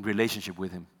in relationship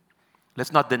with him.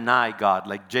 Let's not deny God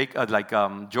like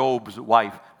Job's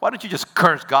wife. Why don't you just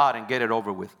curse God and get it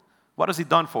over with? What has he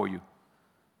done for you?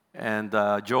 And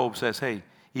Job says, hey,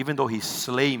 even though he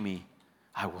slay me,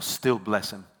 I will still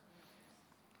bless him.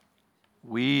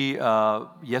 We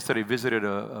yesterday visited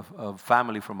a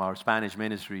family from our Spanish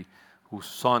ministry whose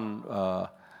son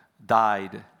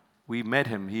died. We met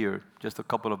him here just a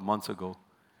couple of months ago.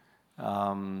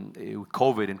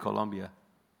 COVID in Colombia.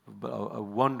 A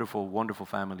wonderful, wonderful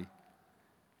family.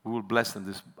 We will bless them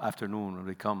this afternoon when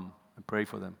they come and pray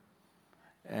for them.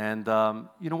 And,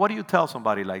 what do you tell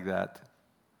somebody like that?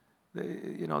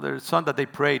 Their son that they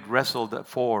prayed, wrestled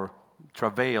for,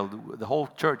 travailed. The whole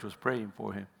church was praying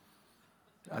for him.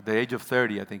 At the age of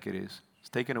 30, I think it is. It's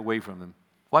taken away from them.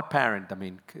 What parent,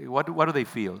 what do they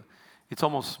feel? It's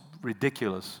almost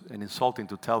ridiculous and insulting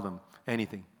to tell them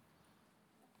anything.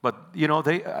 But,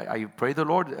 I praise the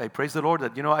Lord. I praise the Lord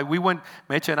that,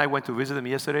 Meche and I went to visit them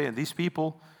yesterday, and these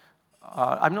people,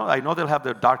 I know they'll have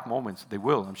their dark moments. They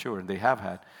will, I'm sure, and they have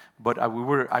had. But we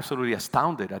were absolutely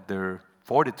astounded at their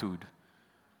fortitude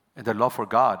and their love for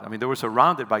God. I mean, they were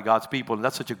surrounded by God's people, and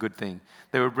that's such a good thing.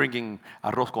 They were bringing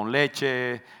arroz con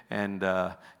leche and,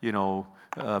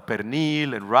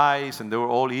 pernil and rice, and they were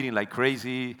all eating like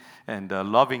crazy and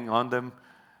loving on them.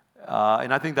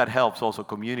 And I think that helps also.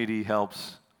 Community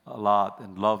helps a lot,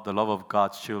 and the love of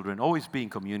God's children. Always be in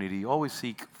community, always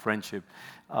seek friendship.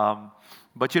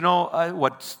 But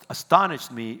what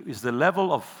astonished me is the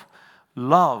level of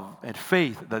love and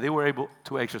faith that they were able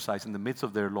to exercise in the midst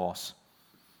of their loss.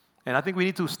 And I think we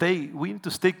need to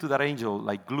stick to that angel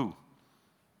like glue.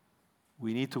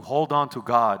 We need to hold on to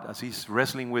God as He's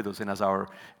wrestling with us, and as our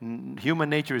human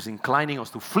nature is inclining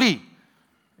us to flee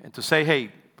and to say,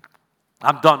 hey,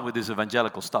 I'm done with this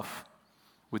evangelical stuff,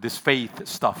 with this faith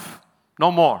stuff. No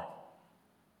more.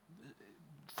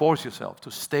 Force yourself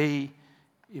to stay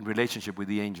in relationship with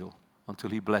the angel until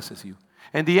he blesses you.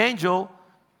 And the angel,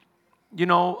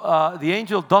 the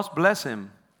angel does bless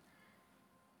him.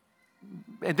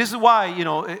 And this is why,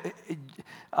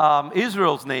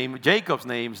 Israel's name, Jacob's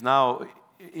name is now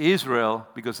Israel,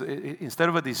 because instead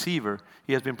of a deceiver,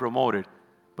 he has been promoted,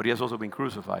 but he has also been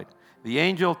crucified. The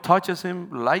angel touches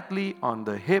him lightly on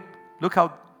the hip. Look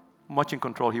how much in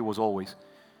control he was always.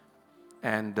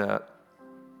 And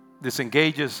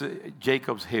disengages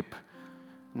Jacob's hip.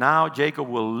 Now Jacob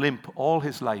will limp all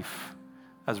his life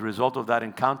as a result of that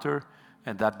encounter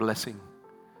and that blessing.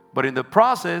 But in the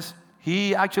process,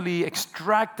 he actually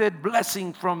extracted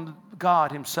blessing from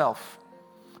God Himself.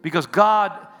 Because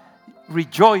God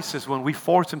rejoices when we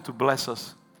force Him to bless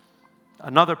us.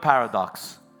 Another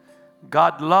paradox.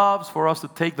 God loves for us to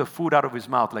take the food out of His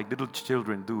mouth like little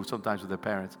children do sometimes with their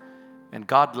parents. And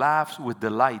God laughs with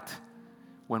delight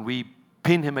when we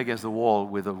pin Him against the wall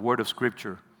with a word of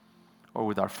Scripture, or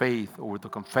with our faith, or with the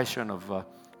confession of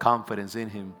confidence in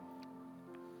Him.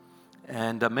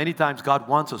 And many times God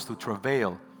wants us to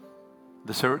travail.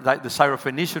 The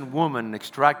Syrophoenician woman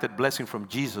extracted blessing from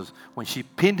Jesus when she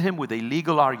pinned Him with a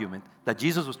legal argument that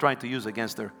Jesus was trying to use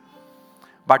against her.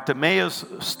 Bartimaeus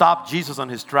stopped Jesus on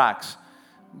his tracks,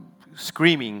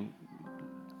 screaming,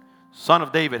 "Son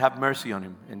of David, have mercy on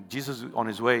him." And Jesus on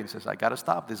his way and says, "I got to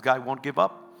stop. This guy won't give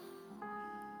up."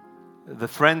 The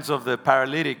friends of the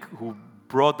paralytic who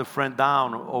brought the friend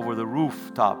down over the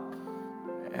rooftop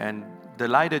and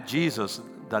delighted Jesus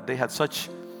that they had such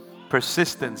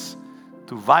persistence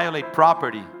to violate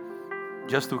property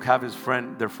just to have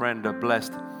their friend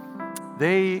blessed.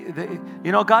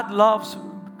 God loves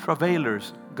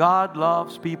travailers. God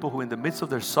loves people who in the midst of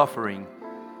their suffering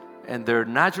and their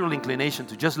natural inclination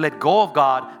to just let go of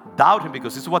God, doubt Him,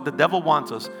 because this is what the devil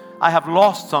wants us. I have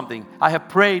lost something. I have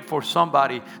prayed for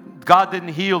somebody. God didn't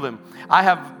heal them. I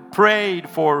have prayed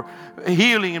for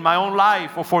healing in my own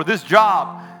life or for this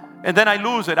job, and then I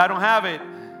lose it. I don't have it.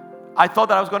 I thought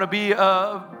that I was going to be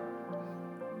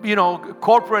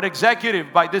corporate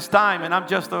executive by this time, and I'm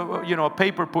just a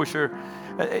paper pusher.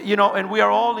 And we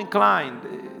are all inclined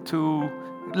to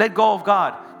let go of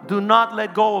God. Do not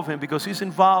let go of Him, because He's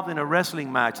involved in a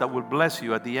wrestling match that will bless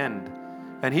you at the end.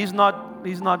 And He's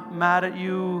not mad at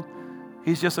you.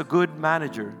 He's just a good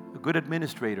manager, a good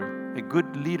administrator, a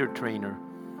good leader trainer.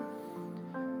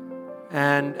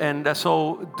 And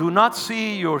so do not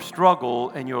see your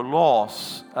struggle and your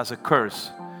loss as a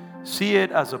curse. See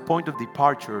it as a point of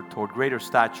departure toward greater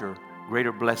stature,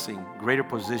 greater blessing, greater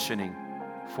positioning,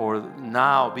 for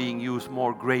now being used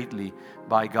more greatly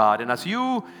by God. And as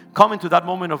you come into that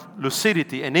moment of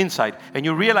lucidity and insight, and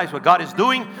you realize what God is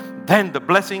doing, then the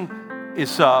blessing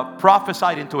is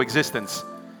prophesied into existence.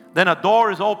 Then a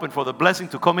door is open for the blessing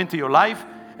to come into your life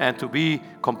and to be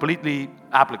completely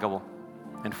applicable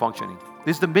and functioning.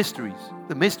 This is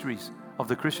the mysteries of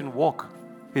the Christian walk.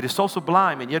 It is so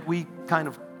sublime, and yet we kind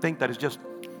of think that it's just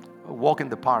a walk in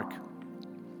the park.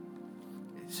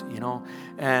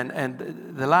 And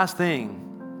the last thing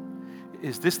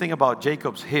is this thing about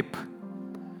Jacob's hip.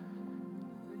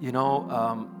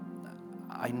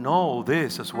 I know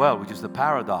this as well, which is the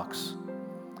paradox,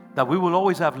 that we will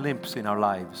always have limps in our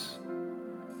lives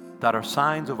that are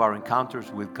signs of our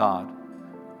encounters with God,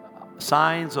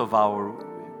 signs of our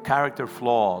character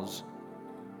flaws,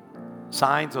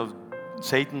 signs of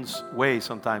Satan's ways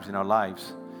sometimes in our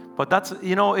lives. But that's,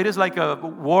 it is like a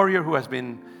warrior who has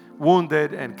been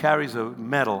wounded and carries a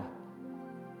medal.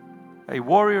 A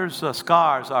warrior's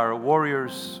scars are a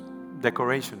warrior's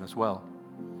decoration as well.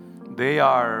 They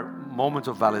are moments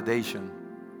of validation,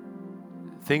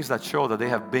 things that show that they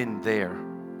have been there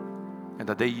and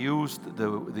that they used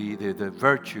the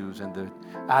virtues and the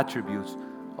attributes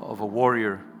of a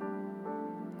warrior.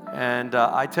 And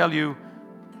I tell you,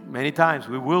 many times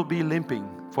we will be limping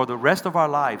for the rest of our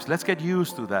lives. Let's get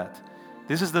used to that.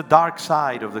 This is the dark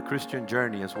side of the Christian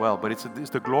journey as well, but it's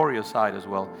the glorious side as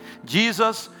well.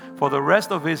 Jesus, for the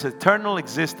rest of his eternal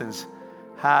existence,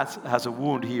 has a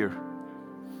wound here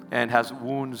and has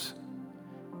wounds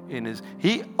in his...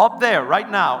 He, up there, right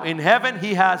now, in heaven,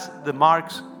 he has the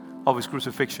marks of his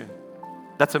crucifixion.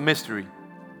 That's a mystery.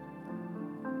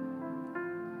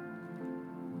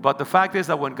 But the fact is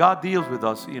that when God deals with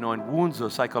us, and wounds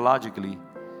us psychologically,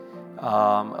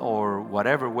 or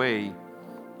whatever way,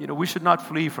 we should not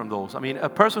flee from those. I mean, a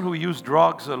person who used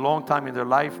drugs a long time in their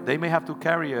life, they may have to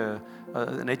carry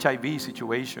an HIV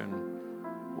situation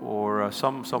or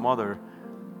some other.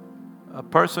 A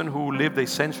person who lived a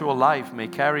sensual life may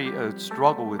carry a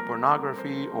struggle with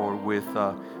pornography or with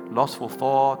lustful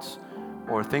thoughts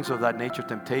or things of that nature,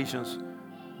 temptations,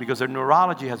 because their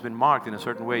neurology has been marked in a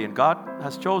certain way, and God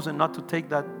has chosen not to take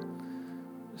that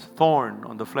thorn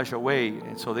on the flesh away,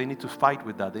 and so they need to fight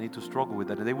with that. They need to struggle with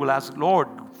that, and they will ask, Lord,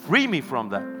 free me from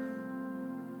that.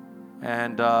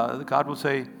 And God will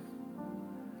say,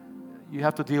 you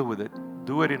have to deal with it.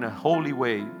 Do it in a holy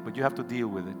way, but you have to deal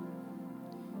with it.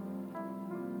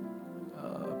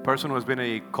 A person who has been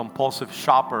a compulsive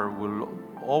shopper will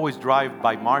always drive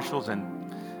by Marshalls and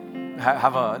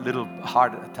have a little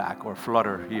heart attack or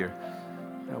flutter here.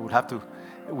 Would have to,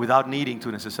 without needing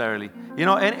to necessarily.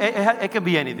 It can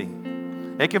be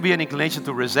anything. It can be an inclination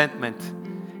to resentment.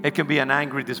 It can be an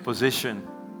angry disposition.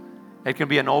 It can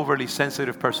be an overly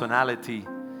sensitive personality.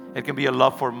 It can be a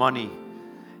love for money.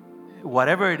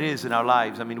 Whatever it is in our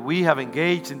lives, we have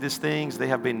engaged in these things. They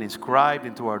have been inscribed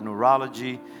into our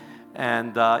neurology.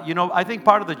 And, I think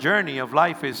part of the journey of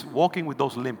life is walking with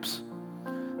those limps.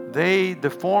 They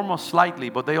deform us slightly,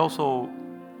 but they also,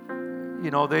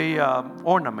 they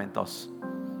ornament us.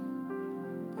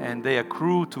 And they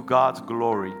accrue to God's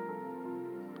glory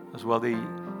as well. They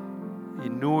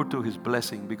inure to His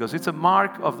blessing, because it's a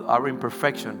mark of our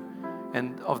imperfection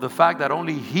and of the fact that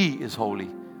only He is holy.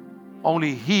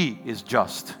 Only He is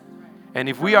just. And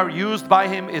if we are used by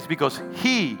Him, it's because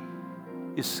He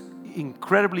is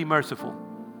incredibly merciful,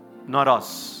 not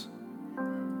us.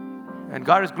 And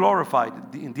God is glorified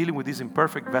in dealing with these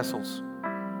imperfect vessels.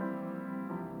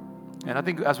 And I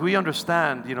think as we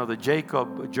understand, the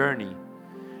Jacob journey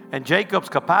and Jacob's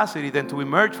capacity then to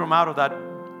emerge from out of that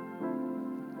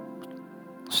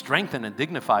strengthened and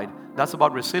dignified, that's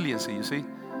about resiliency, you see.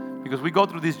 Because we go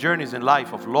through these journeys in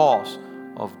life of loss,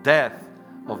 of death,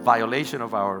 of violation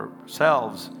of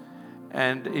ourselves.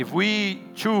 And if we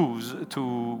choose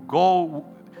to go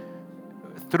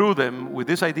through them with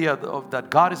this idea of that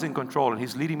God is in control and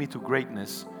He's leading me to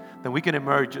greatness, then we can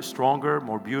emerge stronger,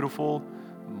 more beautiful,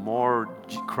 more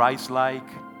Christ-like,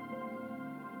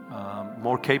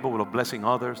 more capable of blessing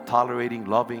others, tolerating,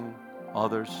 loving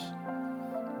others.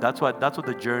 That's what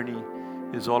the journey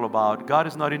is all about. God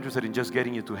is not interested in just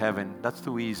getting you to heaven. That's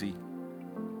too easy.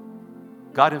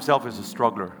 God Himself is a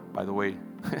struggler, by the way.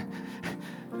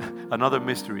 Another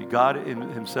mystery. God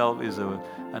Himself is an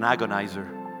agonizer.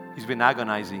 He's been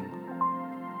agonizing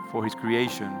for His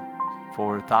creation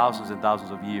for thousands and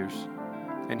thousands of years.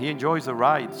 And He enjoys the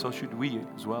ride, so should we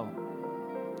as well.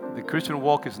 The Christian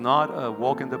walk is not a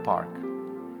walk in the park.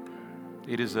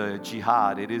 It is a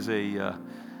jihad. It is a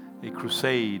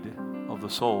crusade of the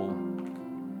soul.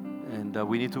 And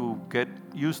we need to get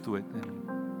used to it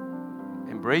and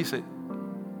embrace it.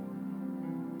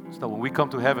 So that when we come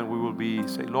to heaven, we will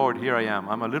say, Lord, here I am.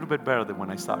 I'm a little bit better than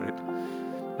when I started,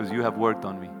 because you have worked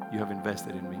on me. You have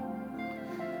invested in me.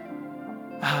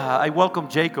 I welcome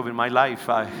Jacob in my life,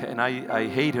 and I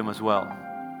hate him as well.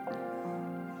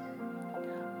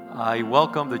 I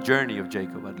welcome the journey of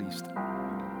Jacob, at least.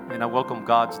 And I welcome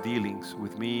God's dealings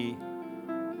with me.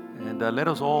 And let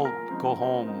us all go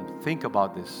home, think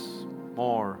about this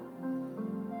more,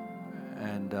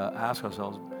 and ask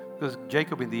ourselves, because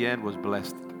Jacob in the end was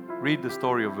blessed. Read the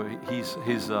story of his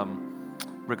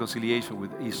reconciliation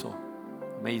with Esau.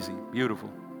 Amazing, beautiful.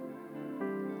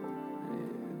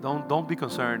 Don't be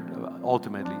concerned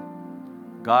ultimately.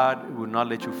 God will not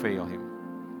let you fail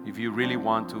Him if you really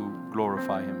want to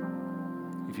glorify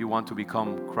Him, if you want to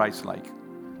become Christ-like.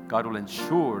 God will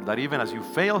ensure that even as you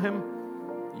fail Him,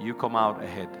 you come out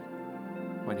ahead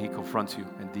when He confronts you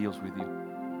and deals with you.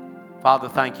 Father,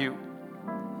 thank you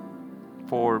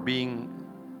for being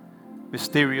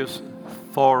mysterious,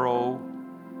 thorough,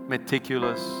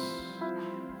 meticulous,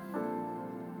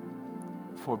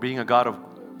 for being a God of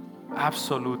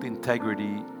absolute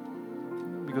integrity,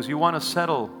 because you want to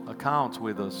settle accounts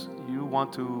with us. You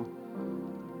want to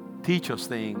teach us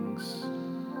things.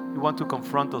 You want to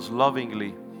confront us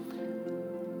lovingly.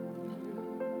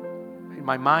 In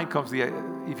my mind comes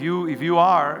if you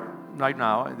are right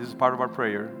now, this is part of our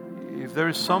prayer, if there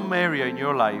is some area in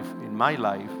your life, in my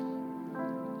life,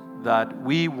 that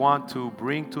we want to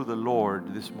bring to the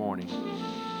Lord this morning,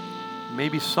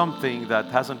 maybe something that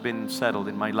hasn't been settled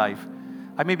in my life.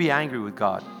 I may be angry with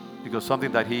God because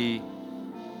something that He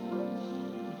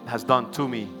has done to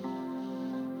me.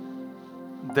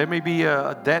 There may be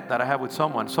a debt that I have with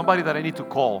someone, somebody that I need to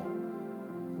call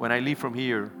when I leave from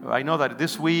here. I know that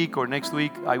this week or next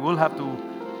week I will have to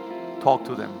talk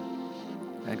to them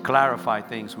and clarify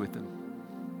things with them.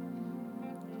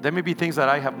 There may be things that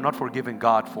I have not forgiven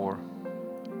God for.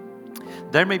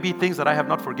 There may be things that I have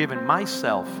not forgiven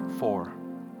myself for.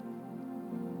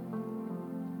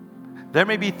 There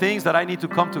may be things that I need to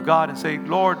come to God and say,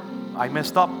 Lord, I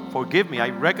messed up. Forgive me. I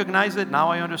recognize it. Now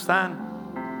I understand.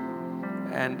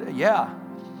 And yeah,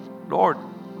 Lord,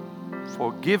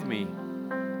 forgive me.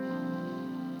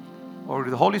 Or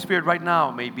the Holy Spirit right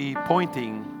now may be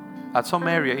pointing at some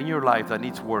area in your life that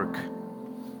needs work.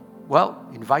 Well,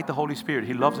 invite the Holy Spirit.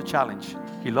 He loves a challenge.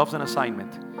 He loves an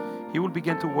assignment. He will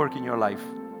begin to work in your life.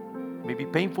 It may be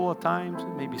painful at times,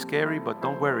 it may be scary, but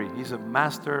don't worry. He's a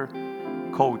master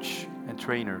coach and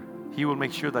trainer. He will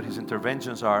make sure that His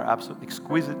interventions are absolutely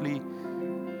exquisitely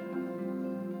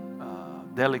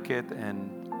delicate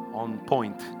and on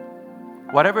point.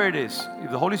 Whatever it is,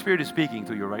 if the Holy Spirit is speaking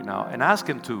to you right now, and ask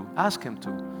Him to,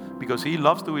 because He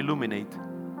loves to illuminate.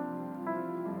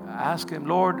 Ask Him,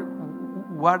 Lord,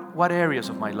 what areas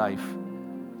of my life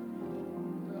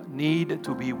need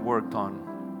to be worked on?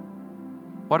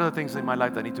 What are the things in my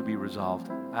life that need to be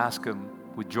resolved? Ask Him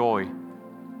with joy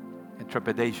and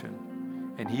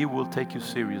trepidation, and He will take you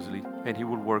seriously, and He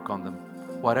will work on them.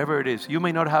 Whatever it is, you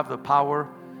may not have the power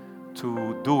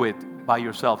to do it by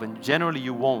yourself, and generally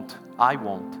you won't. I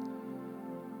won't.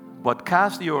 But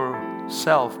cast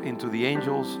yourself into the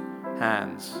angel's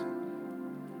hands.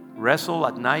 Wrestle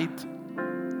at night,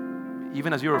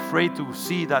 even as you're afraid to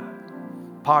see that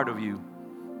part of you.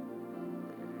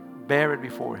 Bear it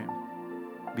before Him.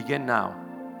 Begin now.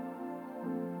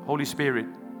 Holy Spirit,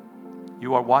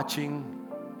 you are watching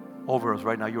over us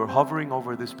right now. You are hovering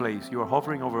over this place. You are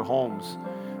hovering over homes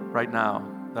right now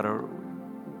that are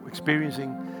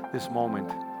experiencing this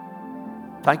moment.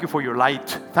 Thank you for your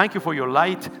light. Thank you for your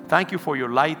light. Thank you for your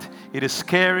light. It is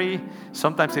scary.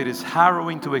 Sometimes it is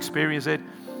harrowing to experience it,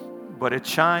 but it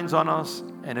shines on us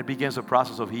and it begins a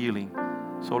process of healing.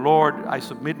 So Lord, I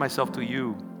submit myself to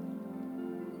you.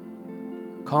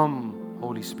 Come,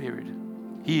 Holy Spirit.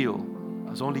 Heal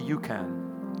as only you can.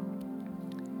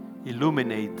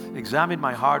 Illuminate. Examine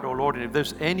my heart, oh Lord, and if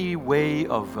there's any way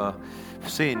of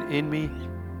sin in me,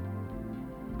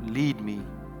 lead me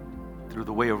through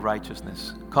the way of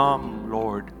righteousness. Come,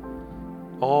 Lord,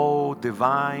 oh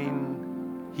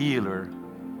divine healer,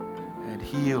 and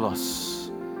heal us.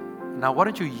 Now, why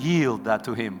don't you yield that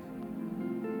to Him?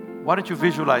 Why don't you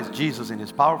visualize Jesus in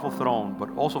His powerful throne, but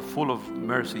also full of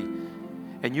mercy?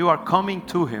 And you are coming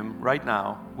to Him right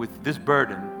now with this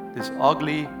burden, this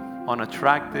ugly,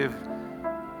 unattractive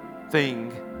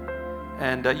thing,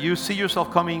 and you see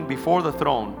yourself coming before the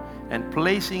throne and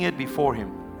placing it before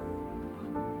Him.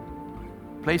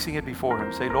 Placing it before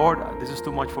Him. Say, Lord, this is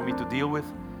too much for me to deal with.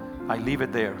 I leave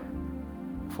it there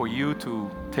for you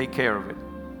to take care of it.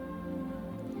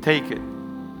 Take it.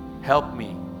 Help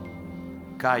me.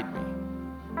 Guide me.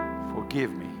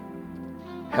 Forgive me.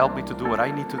 Help me to do what I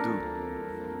need to do.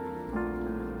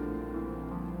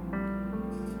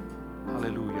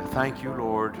 Hallelujah. Thank you,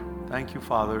 Lord. Thank you,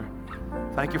 Father.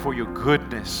 Thank you for your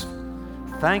goodness.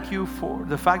 Thank you for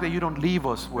the fact that you don't leave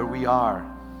us where we are.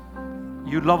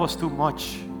 You love us too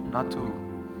much not to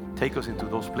take us into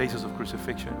those places of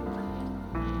crucifixion.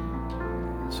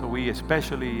 So we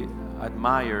especially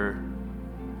admire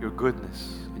your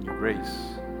goodness and your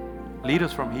grace. Lead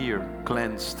us from here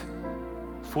cleansed,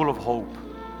 full of hope,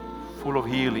 full of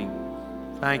healing.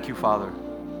 Thank you, Father.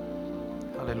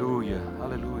 Hallelujah,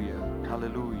 hallelujah,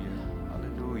 hallelujah,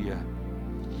 hallelujah.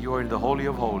 You are in the Holy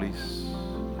of Holies.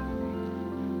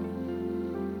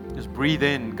 Just breathe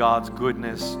in God's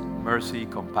goodness, mercy,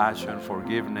 compassion,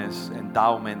 forgiveness,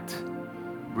 endowment.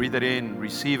 Breathe it in,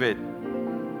 receive it,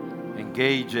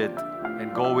 engage it,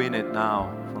 and go in it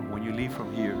now from when you leave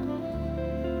from here.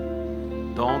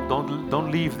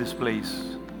 Don't leave this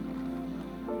place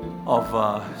of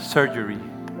surgery.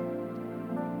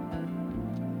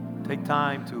 Take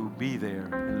time to be there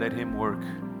and let Him work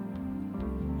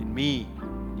in me,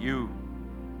 in you.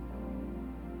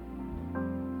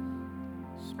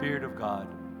 Spirit of God.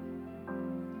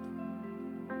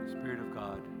 Spirit of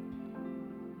God.